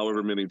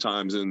however many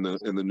times in the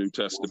New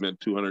Testament,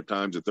 200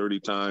 times or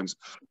 30 times,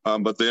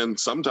 but then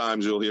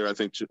sometimes you'll hear, I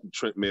think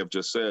Trent may have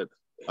just said,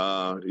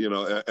 you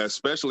know,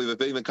 especially the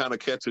thing that kind of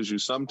catches you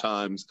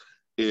sometimes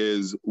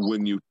is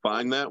when you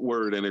find that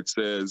word and it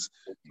says,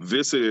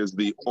 this is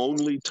the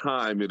only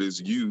time it is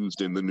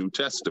used in the New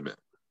Testament,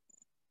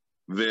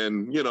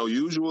 then, you know,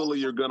 usually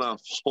you're going to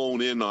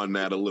hone in on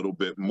that a little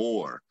bit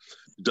more.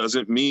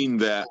 Doesn't mean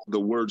that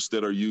the words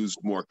that are used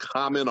more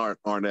common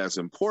aren't as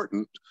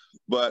important,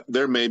 but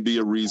there may be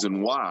a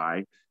reason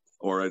why,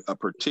 or a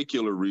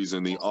particular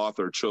reason the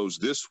author chose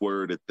this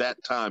word at that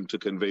time to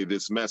convey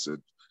this message.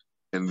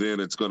 And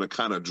then it's going to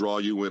kind of draw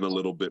you in a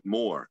little bit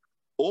more.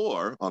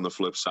 Or on the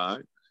flip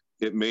side,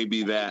 it may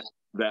be that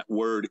that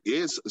word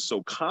is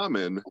so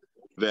common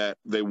that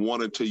they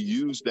wanted to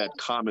use that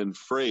common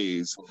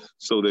phrase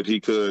so that he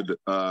could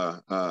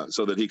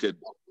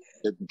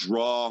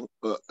draw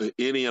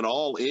any and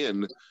all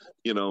in,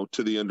 you know,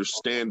 to the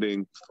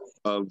understanding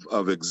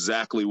of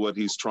exactly what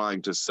he's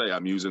trying to say.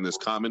 I'm using this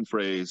common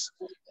phrase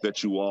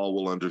that you all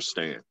will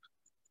understand.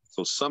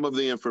 So some of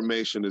the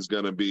information is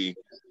going to be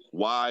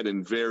wide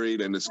and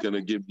varied, and it's going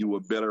to give you a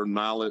better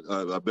knowledge,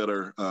 a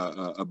better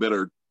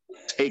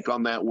take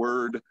on that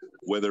word,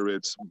 whether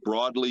it's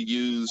broadly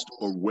used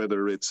or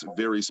whether it's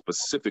very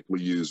specifically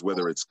used,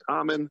 whether it's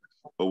common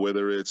or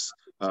whether it's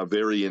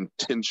very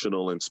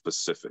intentional and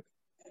specific.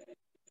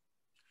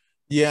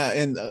 Yeah,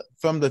 and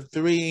from the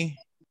three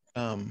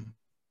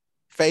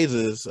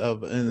phases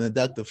of an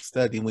inductive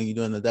study, when you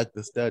do an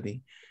inductive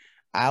study,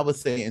 I would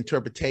say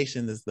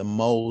interpretation is the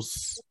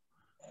most,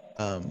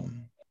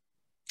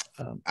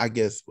 I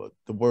guess what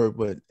the word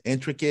would,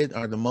 intricate,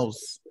 or the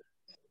most,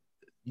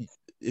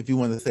 if you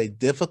want to say,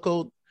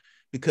 difficult,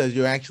 because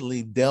you're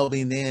actually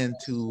delving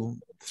into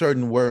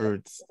certain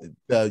words.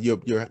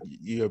 You're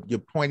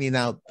pointing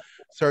out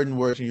certain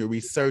words, and you're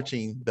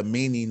researching the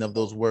meaning of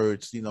those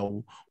words, you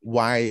know,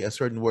 why a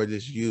certain word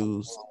is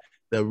used.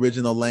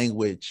 original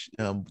language,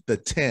 the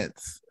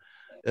tense.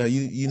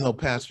 You know,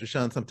 Pastor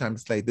Sean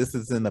sometimes say this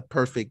is in the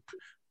perfect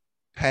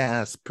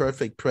past,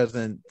 perfect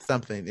present,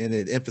 something, and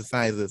it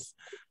emphasizes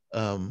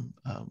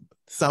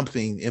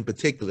something in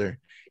particular,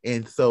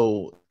 and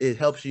so it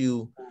helps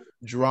you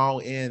draw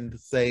in,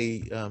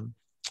 say,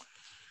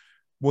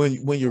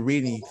 when you're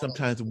reading,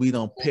 sometimes we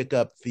don't pick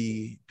up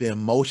the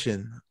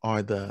emotion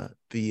or the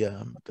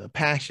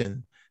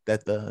passion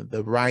that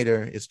the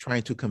writer is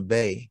trying to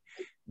convey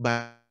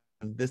by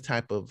this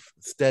type of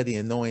study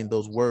and knowing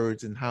those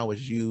words and how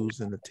it's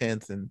used in the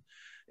tense and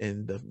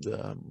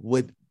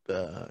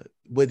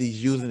what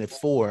he's using it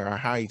for or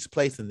how he's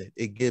placing it.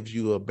 It gives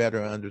you a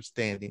better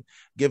understanding,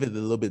 give it a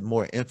little bit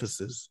more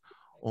emphasis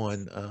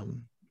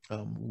on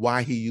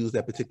why he used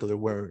that particular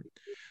word.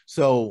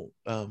 So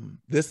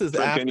this is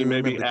Trent, after. can you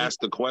maybe ask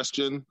the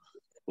question,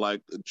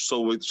 like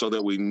so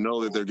that we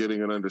know that they're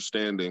getting an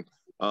understanding?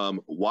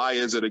 Why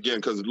is it, again?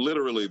 Because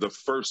literally the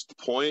first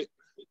point,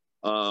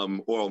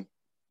 well,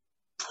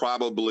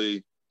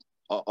 probably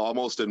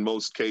almost in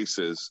most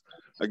cases,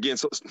 again.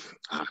 So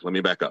let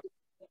me back up.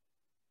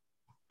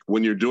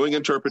 When you're doing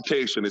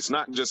interpretation, it's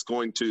not just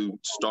going to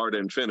start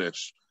and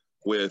finish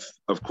with,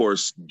 of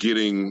course,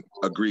 getting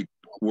a Greek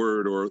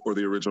word or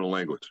the original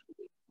language.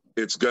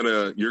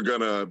 You're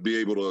gonna be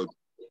able to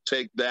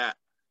take that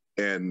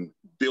and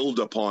build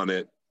upon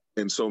it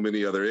in so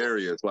many other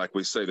areas, like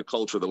we say, the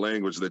culture, the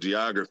language, the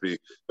geography,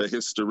 the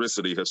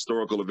historicity,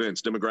 historical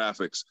events,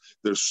 demographics.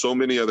 There's so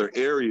many other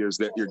areas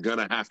that you're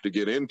gonna have to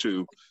get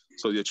into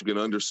so that you can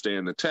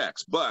understand the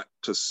text. But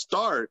to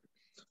start,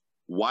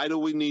 why do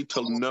we need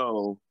to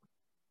know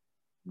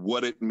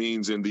what it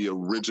means in the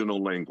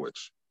original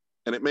language?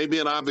 And it may be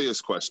an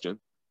obvious question,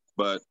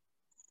 but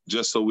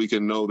just so we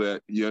can know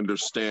that you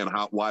understand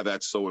why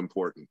that's so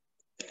important.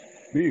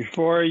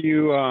 Before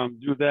you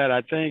do that,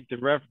 I think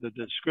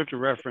the scripture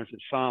reference is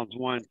Psalms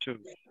 1:2.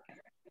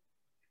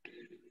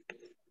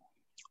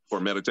 For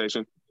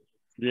meditation?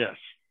 Yes.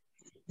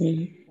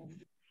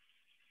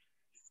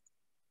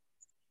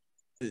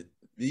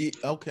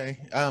 Okay.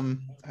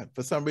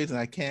 For some reason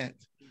I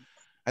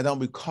don't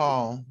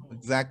recall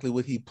exactly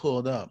what he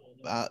pulled up.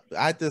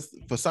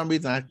 For some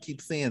reason I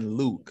keep seeing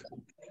Luke,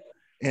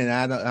 and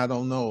I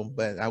don't know,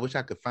 but I wish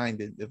I could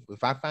find it.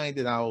 If I find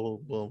it,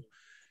 will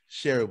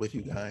share it with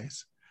you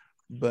guys.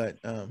 But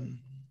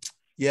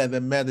yeah,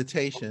 the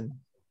meditation,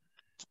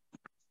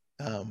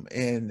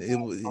 and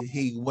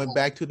he went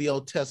back to the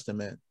Old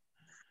Testament,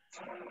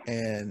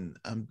 and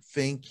I'm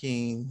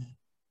thinking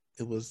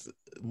it was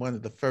one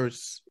of the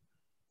first.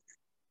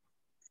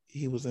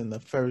 He was in the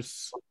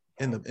first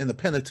in the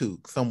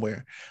Pentateuch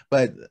somewhere,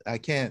 but I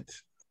can't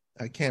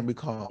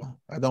recall.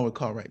 I don't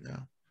recall right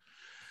now.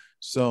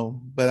 So,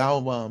 but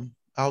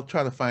I'll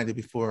try to find it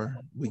before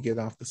we get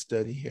off the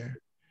study here.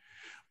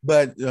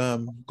 But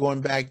going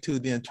back to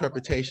the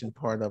interpretation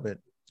part of it.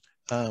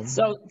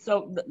 So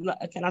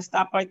can I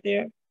stop right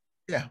there?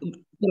 Yeah.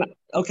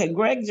 Okay,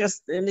 Greg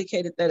just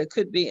indicated that it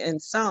could be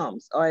in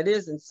Psalms, or it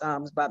is in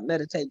Psalms about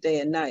meditate day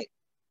and night,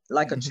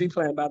 like a tree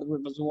planted by the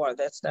rivers of water,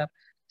 that stuff.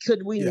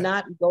 Could we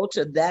not go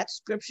to that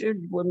scripture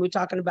when we're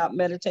talking about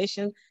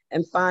meditation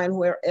and find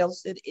where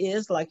else it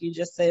is, like you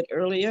just said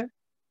earlier?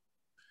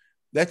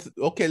 That's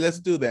okay. Let's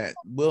do that.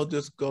 We'll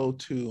just go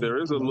to.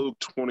 There is a Luke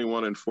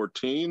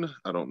 21:14.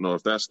 I don't know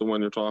if that's the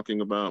one you're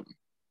talking about.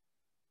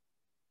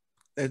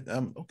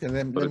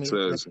 Okay. But it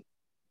says.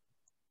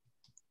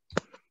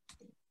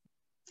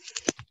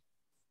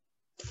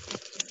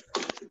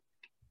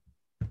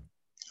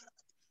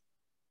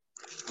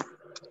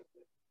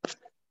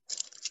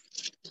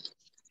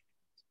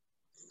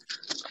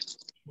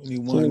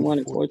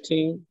 and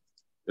 14.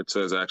 It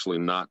says actually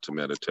not to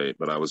meditate,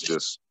 but I was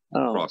just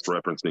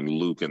cross-referencing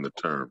Luke in the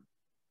term.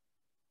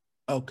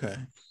 Okay.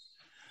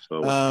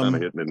 So kind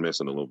of hitting and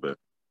missing a little bit.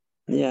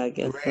 Yeah, I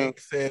guess Greg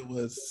said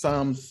was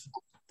Psalms.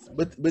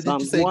 What did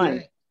Psalms you say, 1.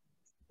 Greg?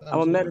 I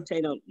will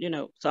meditate on,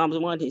 Psalms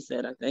 1, he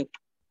said, I think.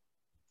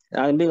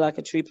 I'd be like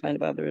a tree planted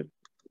by the river.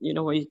 You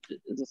know where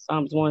the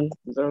Psalms 1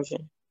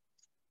 version?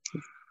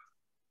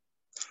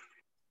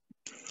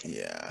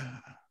 Yeah.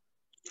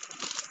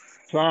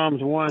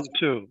 Psalms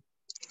 1:2.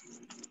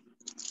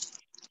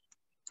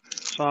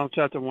 Psalm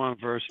chapter 1,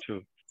 verse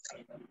 2.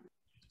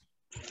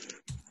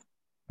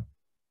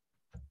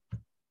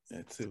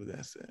 Let's see what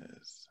that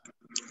says.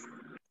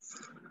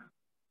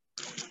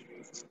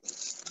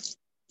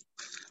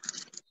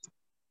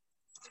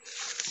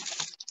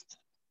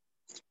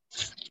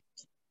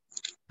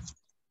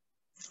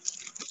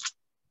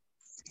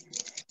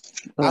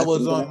 I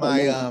was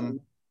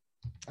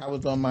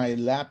on my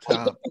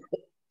laptop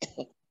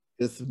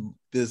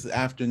this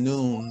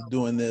afternoon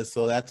doing this,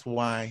 so that's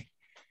why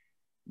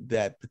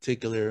that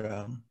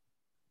particular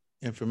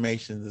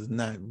information is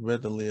not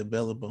readily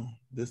available.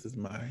 This is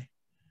my.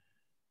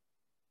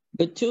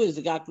 But 2 is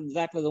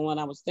exactly the one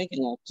I was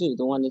thinking of too,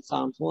 the one in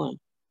Psalms 1.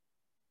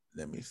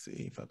 Let me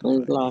see if I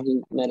can. Law,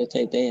 he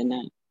meditate day and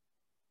night.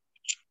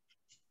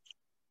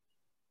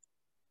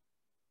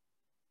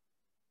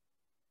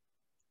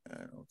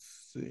 I don't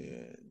see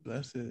it.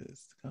 Blessed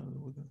is the common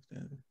wisdom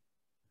standard.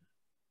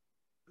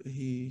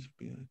 he.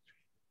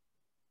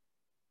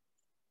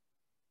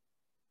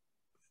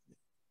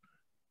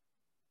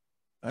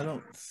 I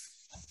don't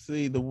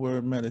see the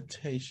word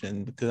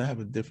meditation because I have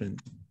a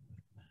different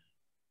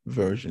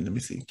version. Let me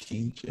see,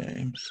 King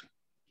James.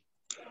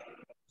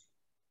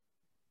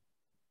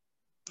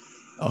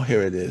 Oh,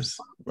 here it is,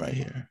 right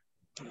here.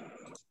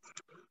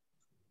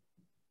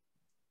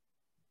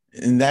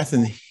 And that's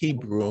in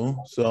Hebrew,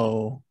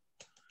 so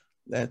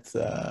let's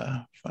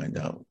find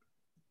out.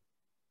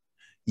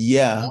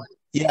 Yeah,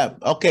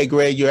 okay,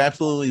 Greg, you're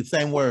absolutely the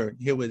same word.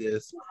 Here it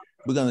is.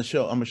 I'm gonna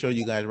show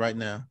you guys right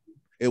now.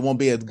 It won't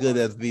be as good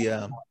as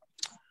the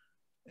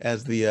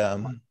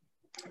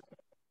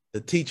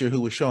teacher who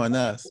was showing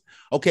us.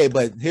 Okay,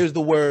 but here's the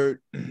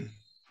word.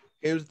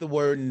 Here's the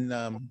word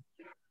in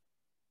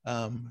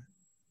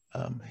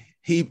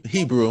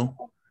Hebrew,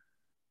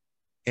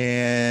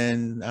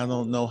 and I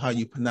don't know how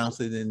you pronounce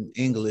it in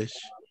English,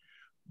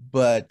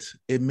 but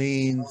it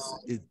means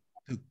to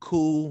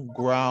coo,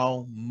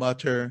 growl,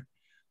 mutter,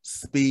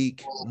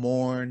 speak,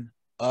 mourn,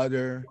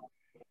 utter.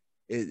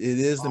 It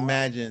is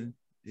imagined,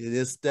 it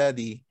is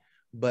study,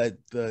 but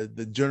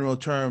the general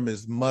term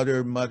is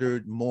mutter,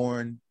 muttered,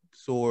 mourn,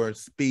 soar,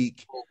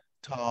 speak,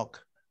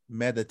 talk,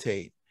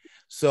 meditate.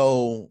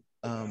 So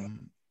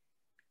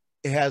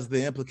it has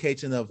the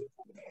implication of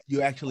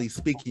you actually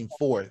speaking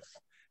forth,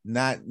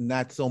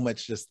 not so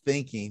much just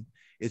thinking.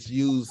 It's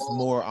used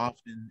more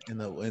often in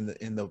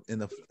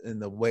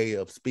the way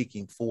of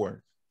speaking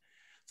forth.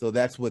 So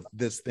that's what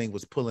this thing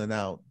was pulling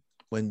out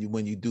when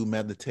you do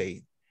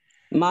meditate.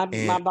 My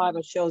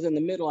Bible shows in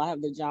the middle, I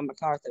have the John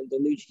MacArthur, the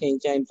New King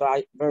James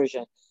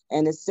Version,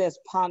 and it says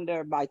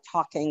ponder by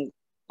talking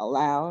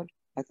aloud.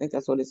 I think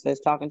that's what it says,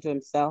 talking to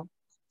himself.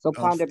 So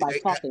ponder by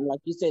talking, like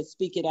you said,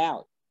 speak it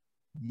out.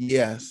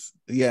 Yes,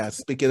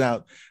 speak it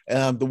out.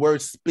 The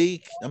word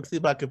speak, I'm see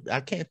if I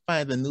can't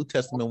find the New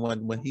Testament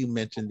one when he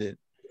mentioned it,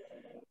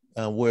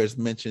 where it's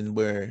mentioned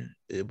where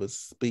it was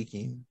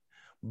speaking.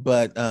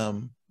 But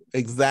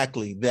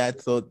exactly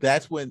that. So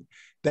that's when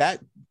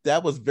that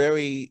was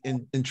very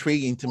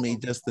intriguing to me,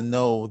 just to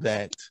know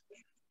that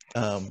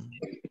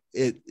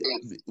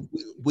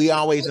we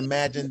always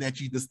imagine that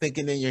you're just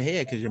thinking in your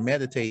head because you're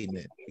meditating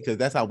it, because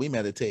that's how we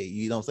meditate.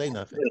 You don't say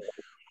nothing,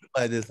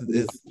 but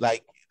it's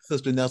like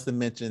Sister Nelson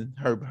mentioned,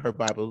 her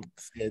Bible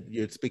said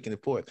you're speaking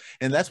it forth.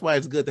 And that's why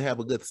it's good to have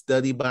a good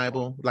study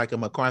Bible, like a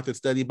MacArthur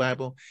study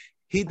Bible.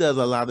 He does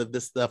a lot of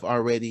this stuff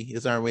already.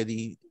 It's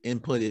already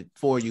inputted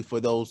for you for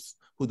those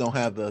who don't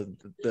have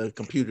the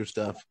computer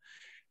stuff.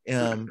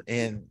 But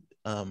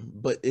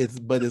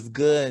it's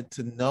good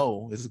to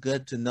know. It's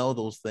good to know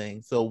those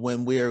things. So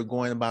when we're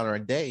going about our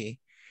day,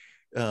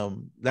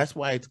 that's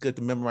why it's good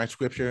to memorize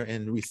scripture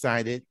and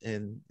recite it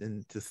and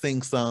to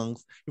sing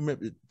songs.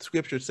 Remember,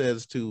 scripture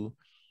says to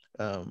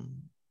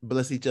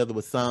bless each other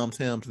with psalms,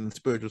 hymns, and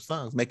spiritual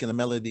songs, making a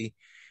melody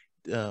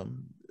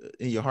in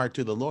your heart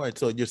to the Lord.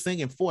 So you're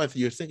singing forth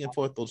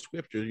those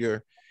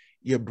scriptures.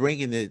 You're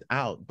bringing it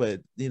out.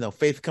 But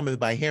faith cometh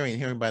by hearing,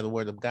 hearing by the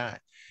word of God.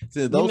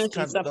 So those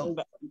kinds of.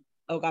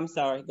 Oh, I'm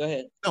sorry. Go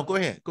ahead. No, go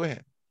ahead.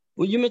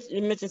 Well, you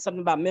mentioned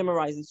something about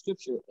memorizing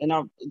scripture,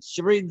 and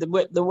Cherie,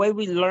 the way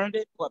we learned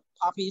it, what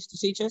Papa used to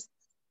teach us,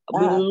 we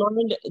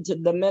learned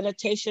the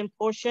meditation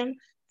portion.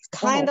 It's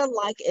kind of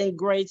like in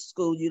grade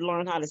school, you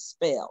learn how to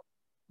spell.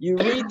 You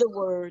read the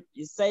word,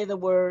 you say the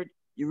word,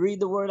 you read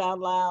the word out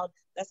loud.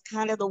 That's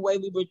kind of the way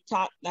we were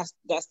taught. That's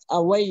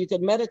a way you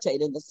could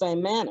meditate in the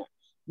same manner.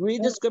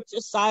 Read the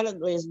scripture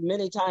silently as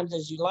many times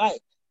as you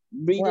like.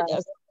 Read it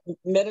as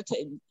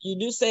meditate. You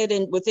do say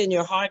it within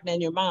your heart and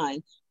in your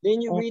mind.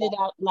 Then you read it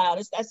out loud.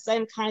 It's that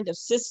same kind of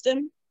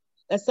system,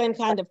 that same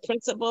kind of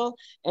principle,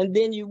 and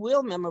then you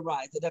will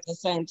memorize it at the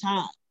same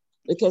time,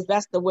 because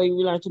that's the way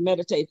we learn to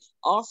meditate.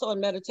 Also in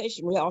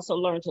meditation, we also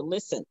learn to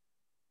listen.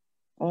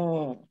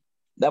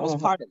 That was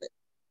part of it.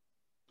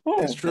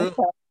 That's true.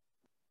 Okay.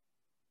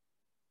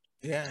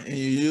 Yeah, and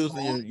you're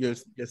using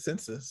your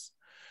senses.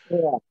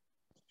 Yeah.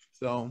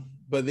 So,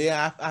 but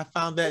yeah, I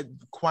found that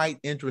quite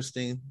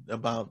interesting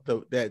about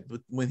that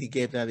when he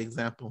gave that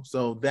example.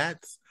 So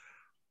that's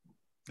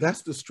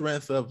the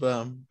strength of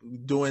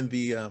doing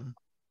the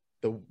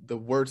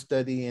word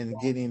study and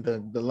getting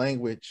the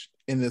language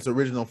in its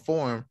original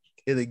form.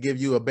 It'll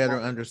give you a better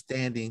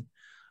understanding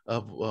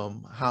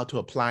of how to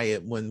apply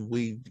it when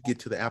we get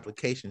to the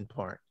application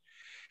part.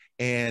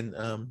 And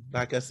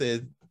like I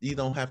said, you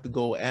don't have to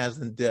go as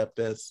in depth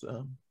as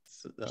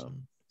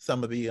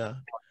some of the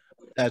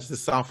as the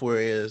software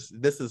is.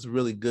 This is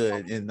really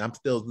good, and I'm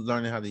still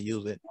learning how to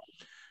use it.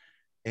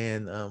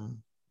 And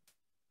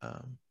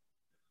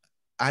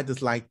I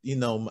just like,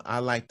 I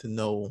like to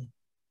know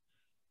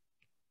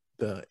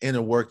the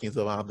inner workings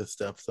of all this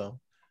stuff. So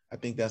I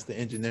think that's the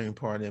engineering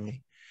part in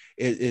me.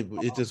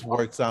 It just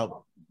works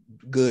out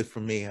good for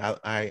me.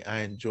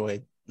 I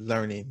enjoy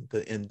learning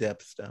the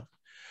in-depth stuff.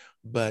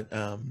 But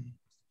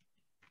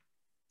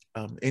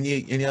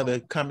any other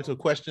comments or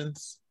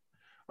questions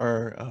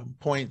or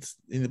points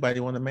anybody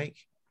want to make?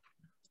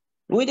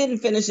 We didn't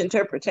finish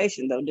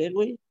interpretation though, did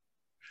we?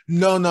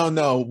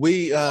 No.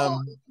 We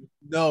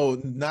no,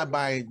 not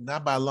by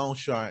a long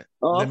shot.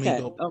 Oh, Let me okay.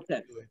 go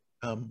Okay.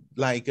 to it.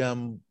 Like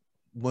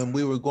when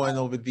we were going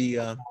over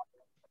the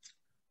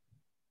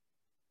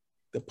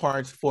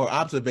parts for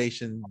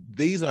observation,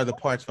 these are the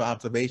parts for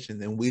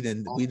observation, and we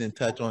didn't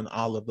touch on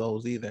all of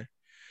those either.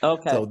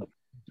 Okay. So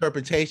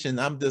interpretation,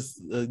 I'm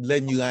just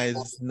letting you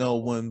guys know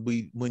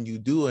when you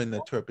do an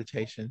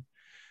interpretation,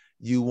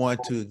 you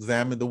want to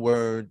examine the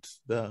words,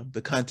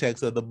 the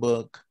context of the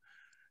book,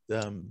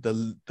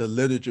 the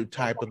literature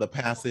type of the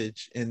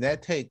passage, and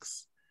that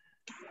takes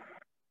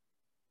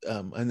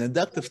an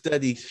inductive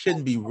study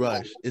shouldn't be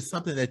rushed. It's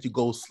something that you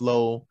go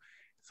slow,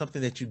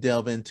 something that you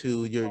delve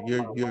into. You're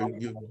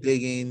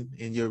digging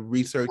and you're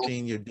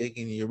researching. You're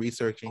digging and you're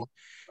researching.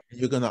 And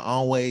you're gonna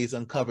always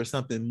uncover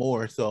something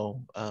more.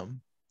 So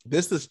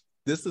this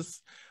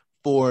is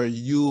for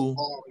you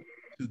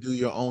to do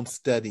your own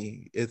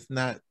study. It's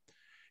not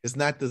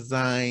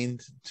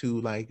designed to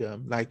like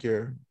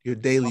your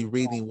daily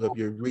reading of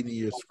your reading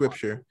your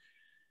scripture.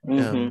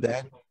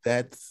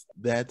 That's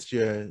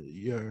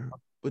your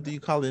what do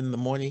you call it in the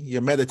morning?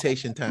 Your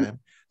meditation time.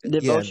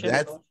 Devotion.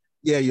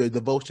 Your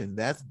devotion.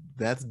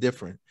 That's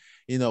different.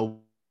 You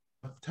know,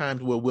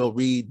 times where we'll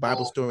read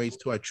Bible stories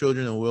to our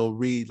children, and we'll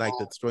read like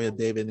the story of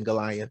David and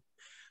Goliath.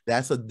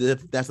 That's a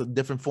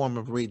different form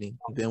of reading.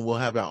 Then we'll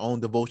have our own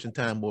devotion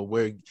time where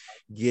we're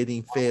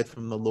getting fed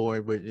from the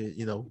Lord.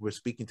 We're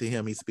speaking to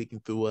Him. He's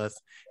speaking through us,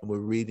 and we're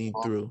reading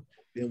through.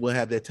 Then we'll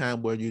have that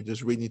time where you're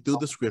just reading through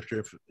the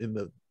scripture in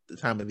the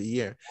time of the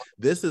year.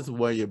 This is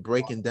where you're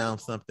breaking down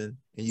something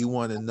and you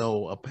want to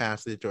know a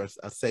passage or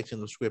a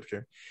section of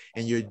scripture,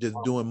 and you're just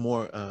doing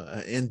more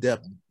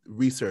in-depth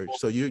research.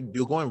 So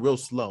you're going real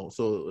slow.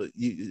 So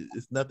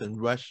it's nothing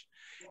rushed,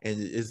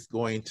 and it's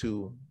going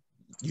to,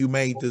 you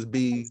may just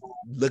be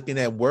looking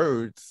at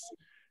words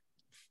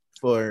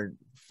for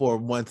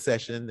one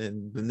session,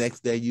 and the next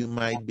day you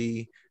might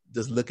be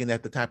just looking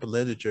at the type of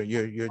literature.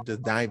 You're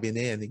just diving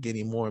in and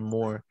getting more and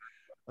more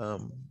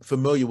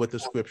familiar with the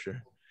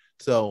scripture.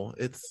 So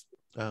it's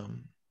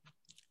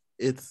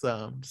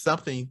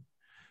something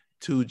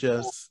to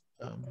just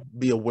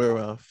be aware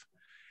of.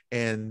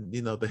 And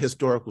the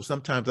historical,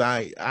 sometimes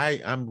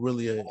I'm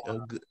really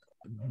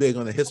big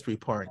on the history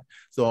part,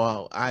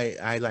 so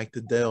I like to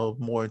delve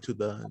more into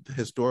the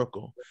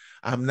historical.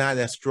 I'm not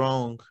as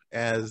strong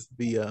as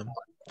the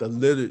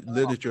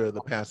literature of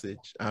the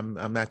passage.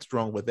 I'm not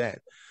strong with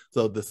that,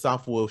 so the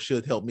software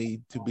should help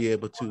me to be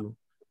able to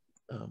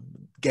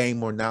gain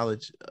more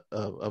knowledge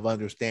of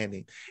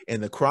understanding.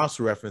 And the cross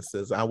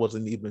references, I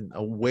wasn't even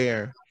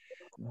aware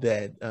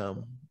that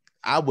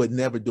I would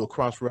never do a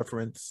cross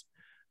reference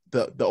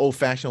the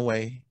old-fashioned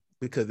way,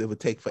 because it would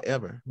take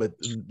forever. But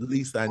at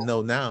least I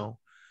know now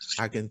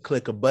I can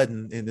click a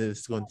button and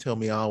it's going to tell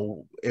me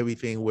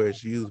everything where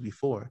it's used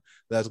before.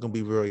 That's going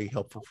to be very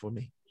helpful for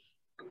me.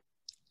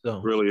 So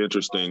really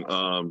interesting.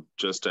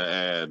 Just to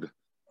add,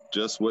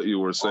 just what you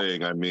were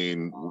saying. I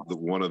mean,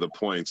 one of the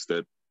points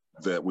that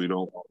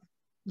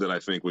I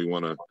think we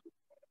want to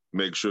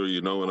make sure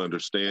you know and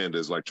understand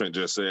is, like Trent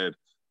just said,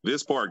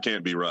 this part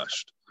can't be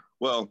rushed.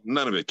 Well,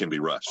 none of it can be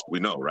rushed. We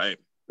know, right?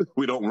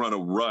 We don't run a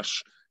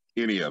rush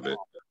any of it,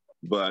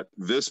 but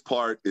this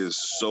part is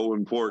so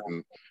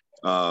important.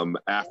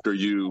 After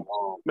you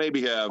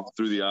maybe have,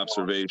 through the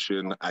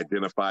observation,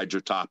 identified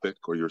your topic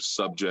or your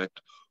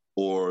subject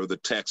or the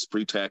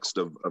pretext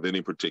of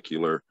any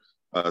particular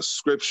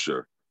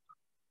scripture.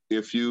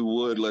 If you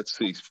would, let's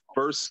see,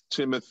 1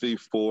 Timothy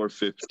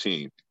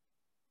 4:15.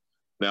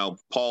 Now,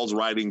 Paul's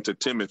writing to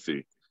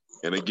Timothy.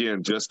 And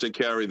again, just to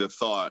carry the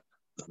thought,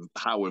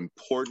 how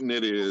important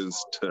it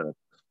is to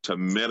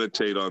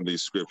meditate on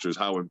these scriptures,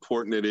 how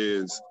important it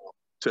is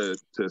to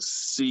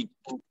seek,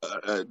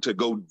 to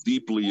go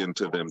deeply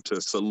into them,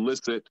 to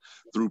solicit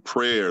through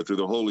prayer, through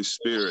the Holy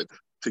Spirit,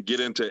 to get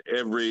into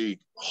every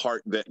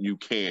heart that you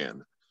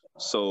can.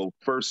 So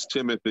 1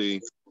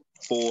 Timothy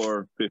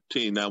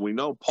 4:15. Now we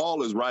know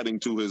Paul is writing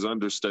to his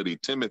understudy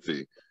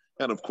Timothy,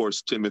 and of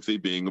course Timothy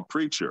being a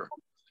preacher.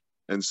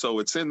 And so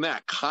it's in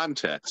that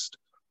context.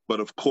 But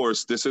of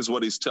course, this is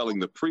what he's telling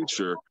the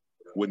preacher.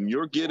 When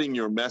you're getting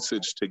your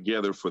message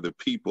together for the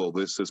people,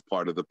 this is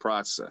part of the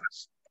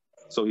process.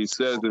 So he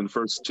says in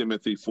 1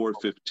 Timothy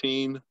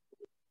 4:15,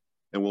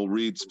 and we'll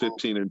read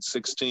 15 and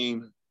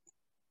 16,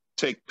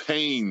 take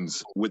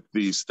pains with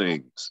these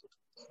things,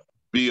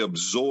 be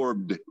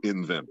absorbed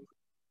in them,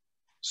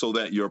 so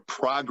that your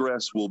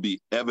progress will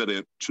be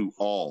evident to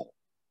all.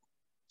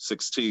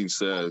 16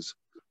 says,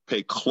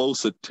 pay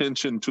close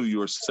attention to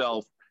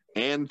yourself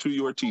and to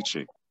your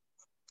teaching.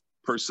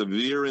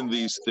 Persevere in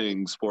these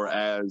things, for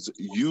as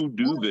you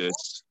do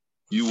this,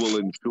 you will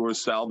ensure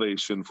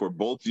salvation for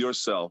both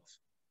yourself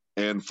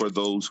and for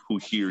those who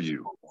hear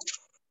you.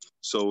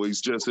 So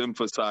he's just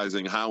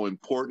emphasizing how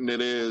important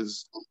it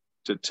is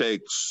to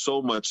take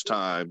so much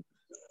time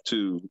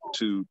to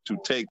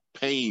take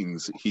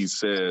pains, he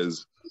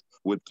says,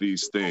 with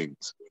these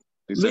things.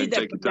 He said,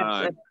 take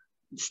time.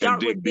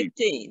 Start with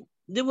 15.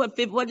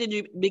 What did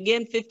you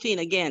begin 15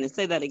 again and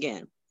say that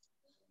again?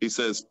 He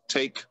says,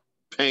 take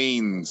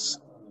pains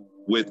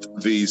with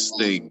these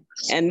things.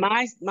 And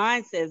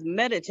mine says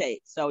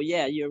meditate. So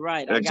yeah, you're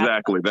right.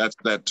 Exactly. That's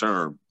that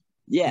term.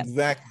 Yeah.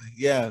 Exactly.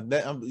 Yeah.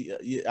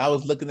 I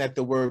was looking at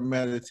the word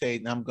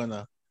meditate, and I'm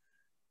gonna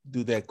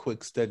do that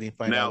quick study and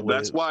find out what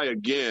that's why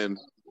again,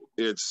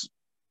 it's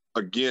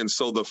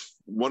so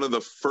one of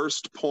the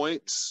first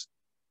points,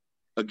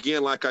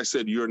 again, like I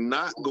said, you're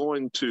not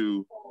going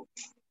to,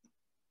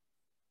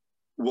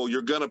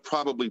 you're going to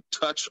probably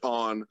touch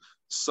on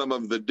some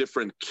of the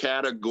different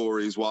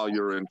categories while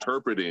you're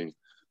interpreting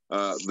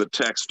the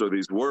text or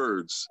these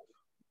words,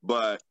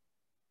 but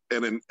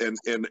in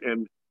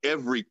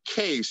every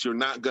case, you're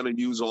not going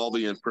to use all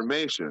the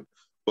information.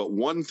 But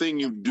one thing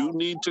you do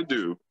need to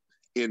do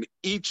in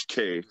each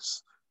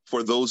case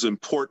for those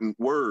important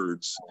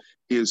words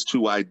is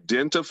to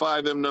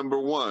identify them, number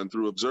one,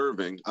 through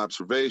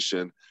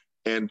observation,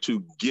 and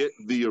to get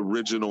the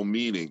original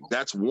meaning.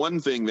 That's one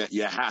thing that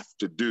you have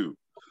to do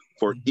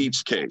for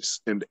each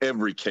case and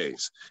every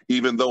case.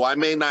 Even though I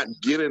may not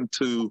get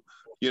into,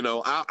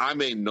 I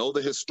may know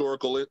the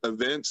historical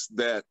events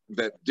that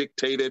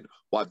dictated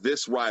why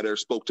this writer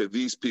spoke to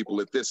these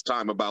people at this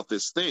time about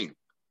this thing.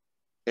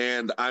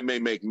 And I may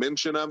make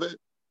mention of it,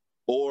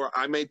 or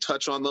I may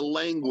touch on the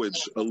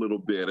language a little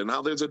bit and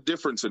how there's a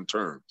difference in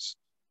terms.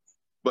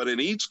 But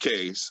in each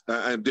case,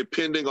 and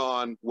depending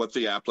on what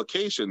the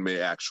application may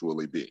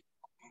actually be,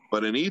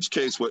 but in each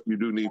case, what you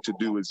do need to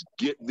do is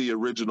get the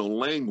original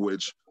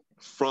language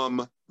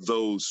from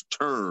those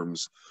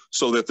terms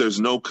so that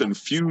there's no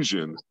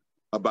confusion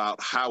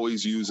about how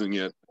he's using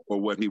it or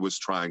what he was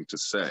trying to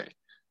say.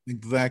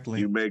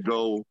 Exactly. You may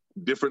go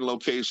different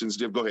locations.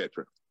 Go ahead,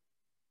 Chris.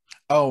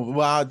 Oh,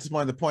 well, I just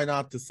wanted to point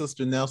out to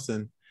Sister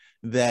Nelson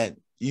that,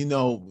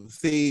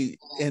 see,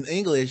 in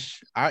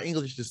English, our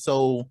English is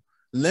so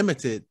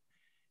limited.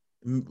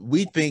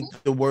 We think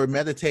the word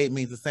meditate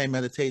means the same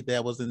meditate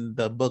that was in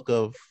the book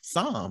of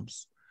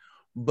Psalms.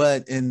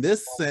 But in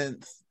this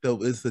sense,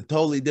 though, it's a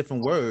totally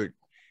different word.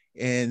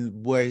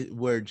 And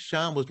where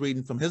Sean was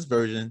reading from his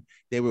version,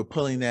 they were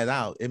pulling that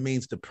out. It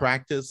means to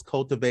practice,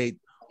 cultivate,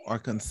 or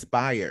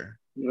conspire.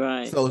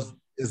 Right. So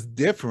it's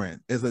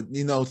different.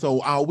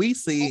 So all we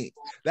see,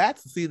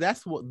 that's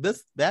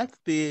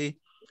the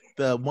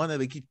one of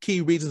the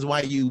key reasons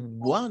why you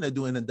want to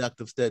do an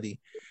inductive study.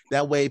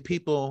 That way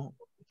people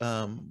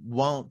that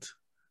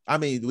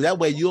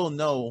way you'll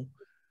know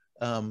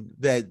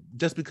that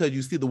just because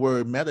you see the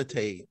word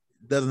meditate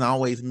doesn't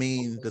always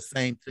mean the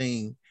same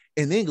thing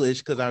in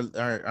English, because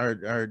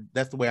our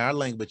that's the way our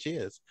language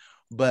is.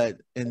 But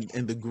in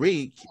the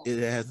Greek, it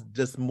has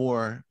just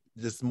more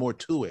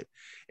to it,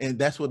 and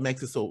that's what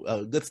makes it so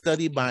a good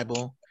study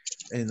Bible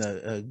and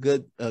a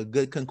good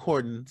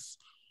concordance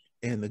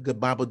and a good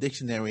Bible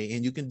dictionary,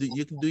 and you can do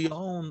your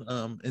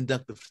own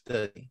inductive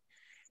study.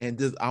 And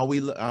just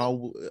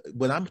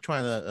what I'm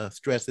trying to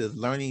stress is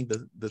learning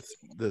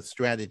the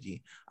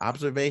strategy: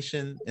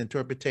 observation,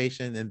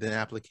 interpretation, and then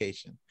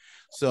application.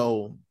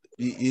 So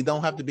you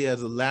don't have to be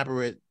as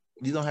elaborate.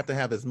 You don't have to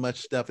have as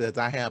much stuff as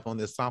I have on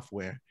this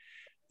software.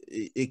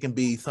 It can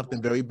be something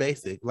very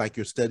basic, like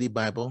your study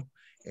Bible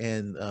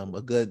and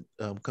a good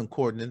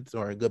concordance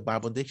or a good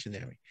Bible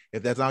dictionary.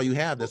 If that's all you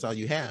have, that's all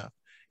you have.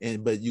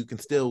 But you can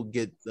still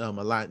get a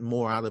lot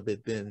more out of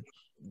it than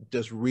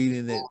just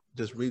reading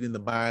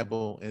the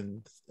Bible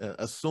and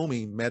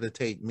assuming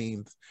meditate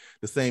means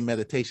the same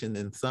meditation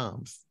in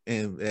Psalms.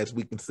 And as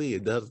we can see,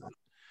 it doesn't.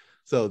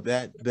 So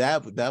that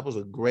was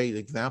a great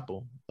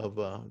example of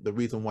the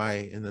reason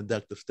why an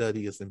inductive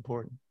study is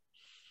important.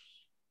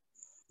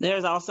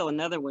 There's also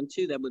another one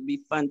too that would be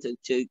fun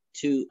to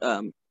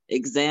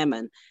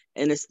examine,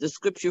 and it's the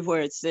scripture where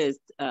it says,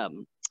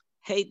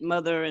 "Hate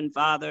mother and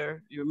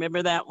father." You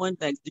remember that one?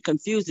 That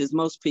confuses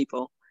most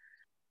people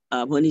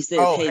when he says,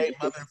 "Hate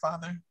mother and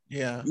father."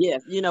 Yeah. Yeah,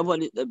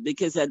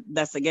 because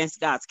that's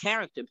against God's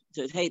character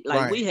to hate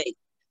like we hate.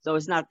 So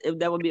it's not.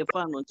 That would be a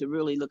fun one to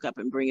really look up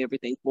and bring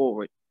everything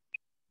forward.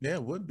 Yeah,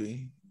 it would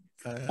be.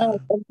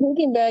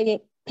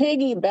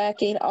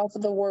 Piggybacking off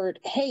of the word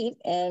hate,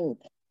 and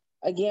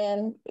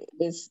again,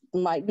 this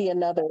might be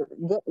another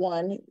good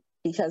one,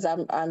 because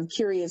I'm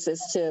curious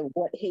as to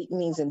what hate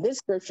means in this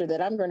scripture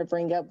that I'm going to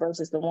bring up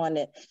versus the one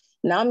that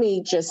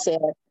Nami just said.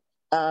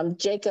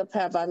 Jacob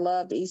have I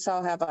loved,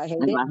 Esau have I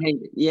hated.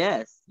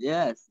 Yes.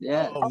 Oh,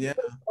 yeah.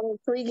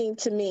 Intriguing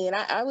to me. And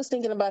I was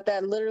thinking about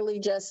that literally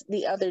just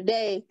the other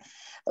day.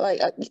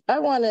 Like,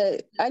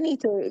 I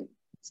need to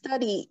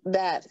study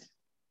that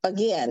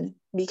again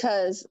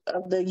because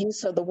of the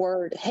use of the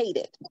word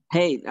hated.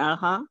 Hate,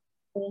 uh-huh.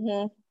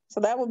 Mm-hmm. So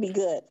that would be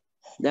good.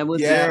 They're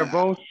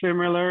both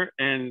similar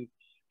in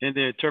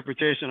the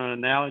interpretation or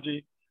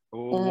analogy,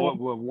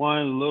 with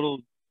one little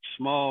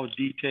small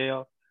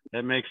detail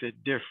that makes it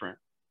different.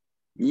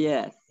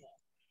 Yes.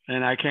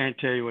 And I can't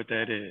tell you what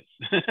that is.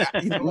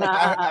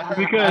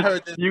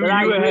 Because you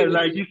had,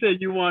 like you said,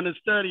 you want to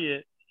study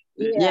it.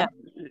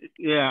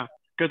 Yeah.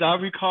 Because I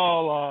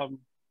recall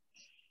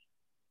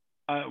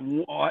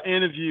an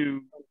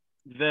interview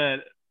that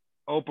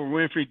Oprah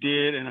Winfrey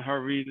did in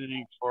her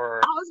reasoning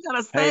for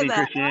hating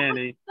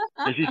Christianity.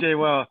 And she said,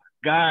 well,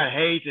 God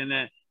hates, and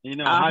then You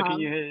know, how can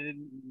you?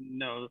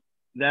 No,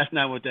 that's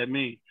not what that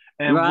means.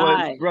 And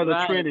what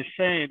Brother Trent is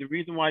saying, the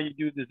reason why you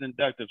do this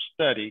inductive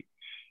study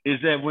is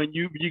that when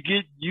you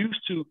get used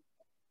to,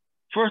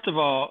 first of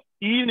all,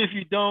 even if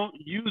you don't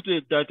use the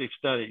inductive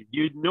study,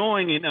 you're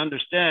knowing and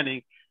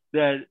understanding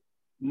that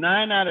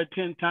 9 out of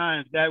 10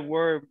 times that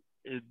word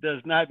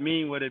does not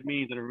mean what it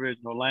means in the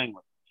original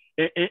language,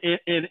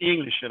 in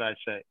English, should I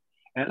say.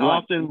 And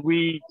often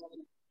we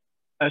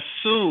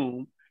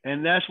assume,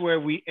 and that's where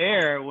we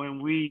err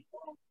when we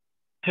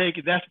take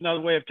it. That's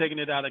another way of taking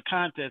it out of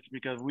context,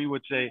 because we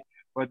would say,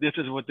 well, this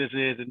is what this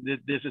is, and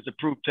this is the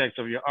proof text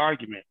of your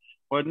argument.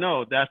 But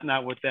no, that's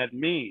not what that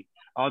means.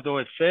 Although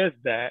it says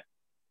that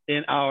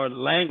in our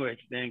language,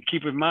 then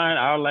keep in mind,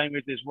 our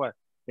language is what?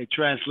 A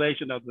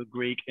translation of the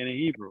Greek and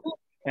Hebrew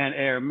and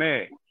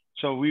Aramaic.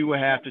 So we will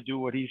have to do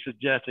what he's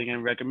suggesting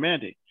and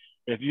recommending.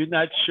 If you're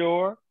not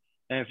sure,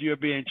 and if you're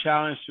being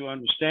challenged to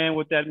understand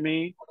what that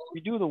means,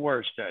 you do the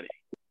word study.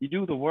 You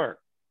do the work.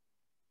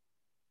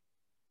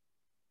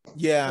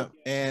 Yeah,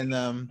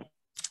 and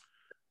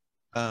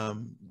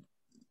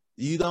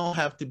you don't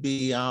have to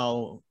be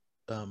all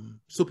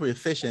super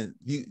efficient.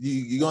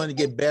 You're going to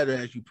get better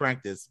as you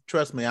practice.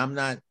 Trust me, I'm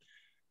not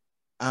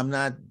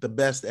the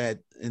best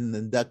in the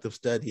inductive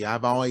study.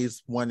 I've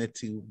always wanted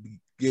to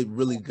get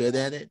really good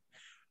at it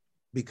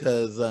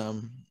because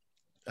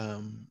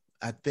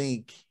I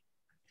think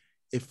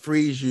it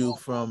frees you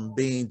from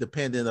being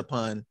dependent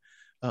upon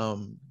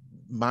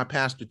my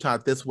pastor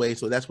taught this way,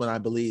 so that's what I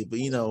believe. But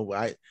you know,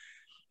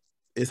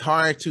 it's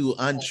hard to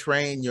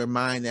untrain your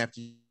mind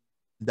after you're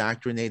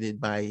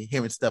indoctrinated by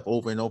hearing stuff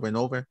over and over and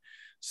over.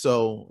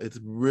 So it's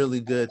really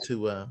good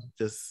to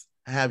just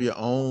have your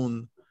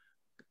own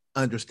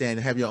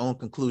understanding, have your own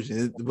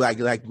conclusion.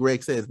 Like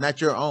Greg says,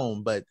 not your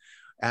own, but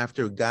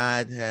after you've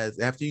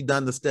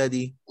done the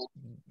study,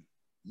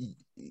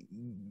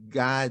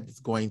 God is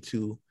going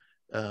to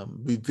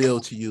reveal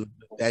to you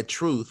that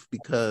truth,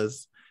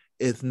 because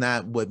it's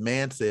not what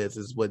man says,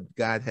 is what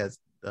God has,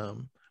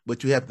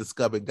 what you have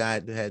discovered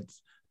God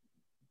has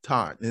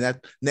taught. And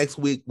that next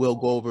week we'll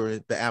go over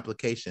the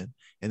application,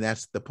 and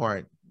that's the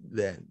part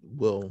that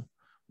we'll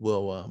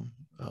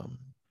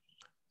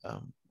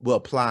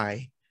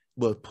apply.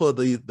 We'll pull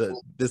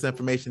this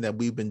information that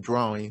we've been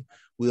drawing.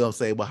 We'll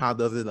say, well, how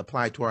does it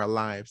apply to our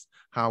lives?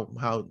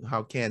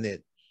 How can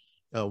it?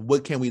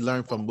 What can we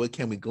learn from? What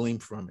can we glean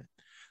from it?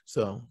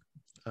 So,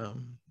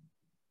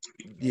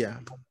 yeah,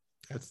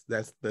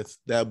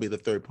 that'll be the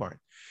third part.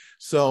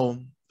 So,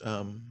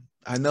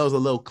 I know it's a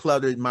little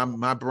cluttered.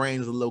 My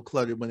brain is a little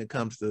cluttered when it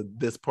comes to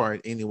this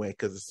part anyway,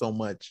 because it's so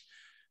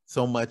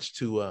much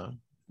to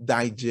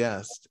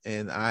digest,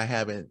 and I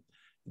haven't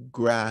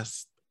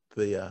grasped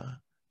the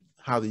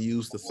how to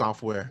use the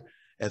software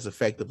as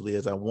effectively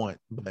as I want.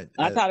 But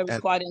I thought it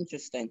was quite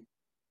interesting.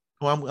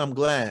 Well, I'm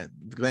glad.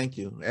 Thank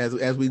you.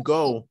 As we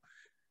go,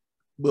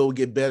 we'll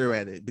get better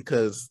at it,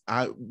 because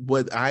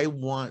what I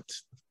want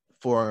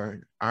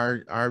for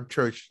our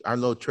church, our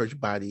little church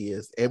body,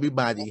 is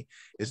everybody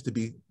is to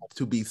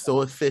be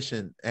so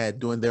efficient at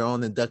doing their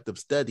own inductive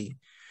study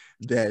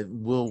that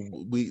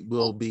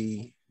we'll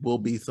be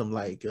some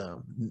like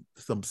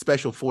some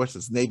special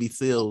forces, Navy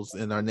SEALs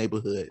in our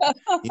neighborhood.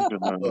 You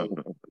know,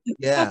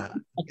 yeah,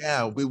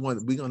 we're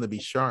going to be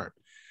sharp,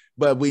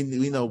 but we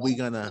know we're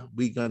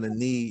gonna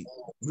need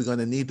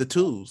the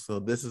tools. So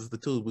this is the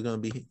tools. We're going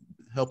to be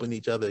helping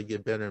each other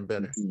get better and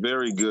better.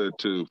 Very good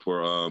too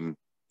for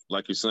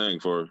like you're saying,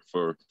 for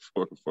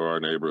our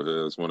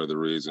neighborhood. It's one of the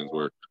reasons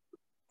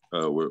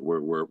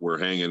we're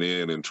hanging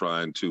in and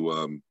trying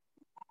to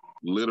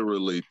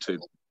literally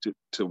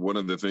to one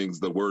of the things,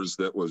 the words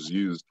that was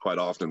used quite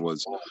often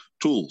was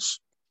tools.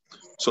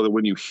 So that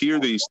when you hear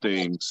these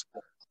things,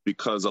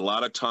 because a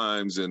lot of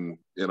times in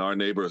our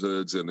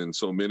neighborhoods and in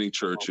so many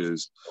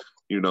churches,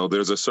 you know,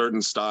 there's a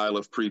certain style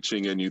of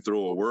preaching, and you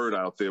throw a word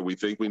out there, we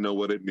think we know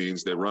what it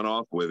means, they run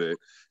off with it,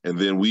 and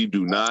then we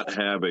do not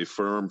have a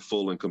firm,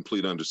 full, and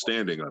complete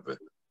understanding of it.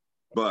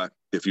 But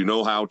if you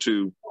know how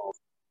to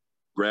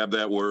grab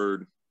that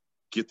word,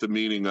 get the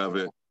meaning of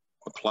it,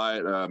 apply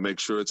it, make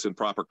sure it's in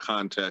proper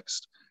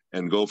context,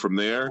 and go from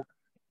there,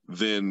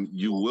 then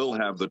you will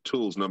have the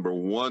tools, number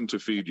one, to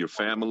feed your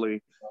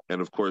family.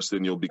 And of course,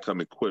 then you'll become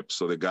equipped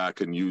so that God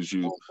can use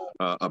you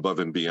above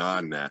and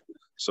beyond that.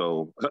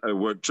 So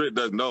what Trent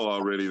doesn't know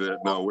already, that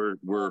no,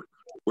 we're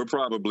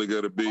probably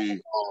going to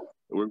be,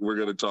 we're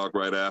going to talk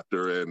right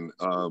after, and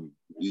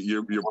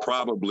you're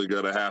probably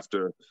going to have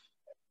to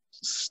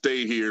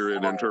stay here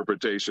in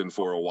interpretation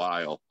for a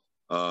while,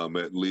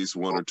 at least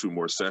 1 or 2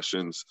 more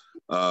sessions,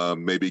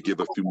 maybe give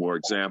a few more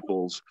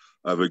examples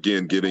of,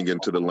 again, getting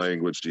into the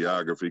language,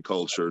 geography,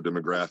 culture,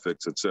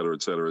 demographics, et cetera,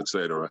 et cetera, et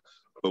cetera.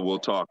 But we'll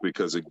talk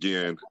because,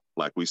 again,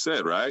 like we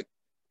said, right,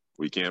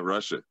 we can't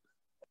rush it.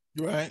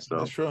 Right, so.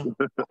 That's true.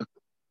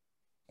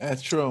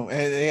 That's true,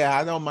 and yeah,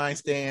 I don't mind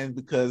staying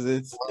because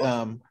it's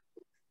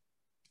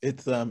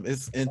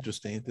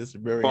interesting. This is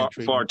very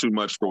intriguing. Far too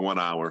much for 1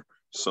 hour.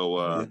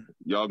 So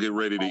y'all get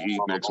ready to eat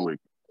next week.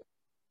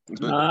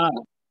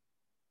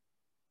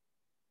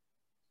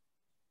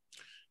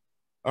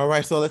 All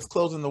right, so let's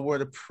close in the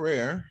word of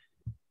prayer.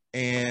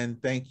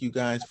 And thank you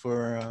guys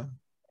for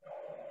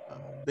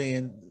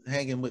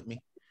hanging with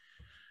me.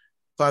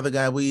 Father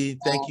God, we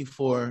thank you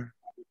for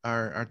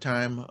our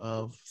time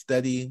of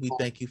study. We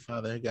thank you,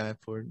 Father God,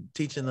 for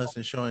teaching us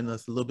and showing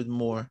us a little bit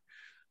more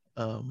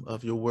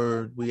of your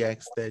word. We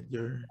ask that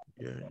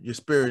your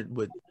spirit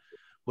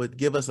would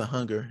give us a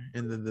hunger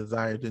and the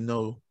desire to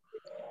know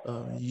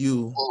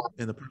you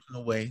in a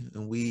personal way.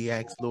 And we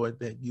ask, Lord,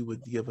 that you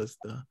would give us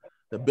the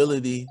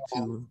ability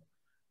to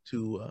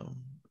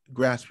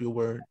grasp your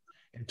word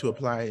and to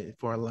apply it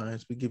for our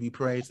lives. We give you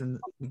praise and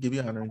we give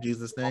you honor in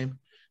Jesus' name.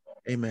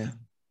 Amen.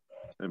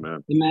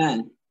 Amen.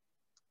 Amen.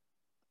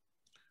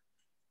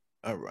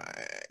 All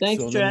right.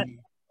 Thanks, so Trent.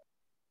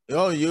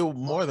 Oh, you're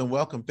more than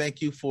welcome.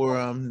 Thank you for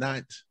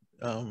not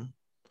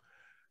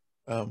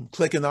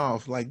clicking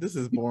off like this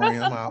is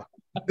boring. I'm out.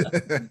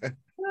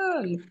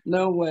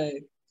 No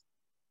way.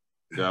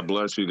 God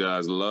bless you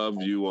guys. Love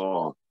you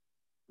all.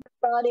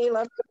 Everybody,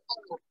 love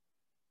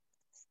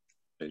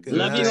Good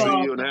Love to you see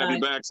all. you and Good have you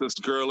night. back,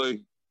 Sister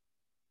Curly.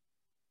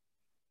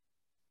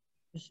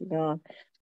 you.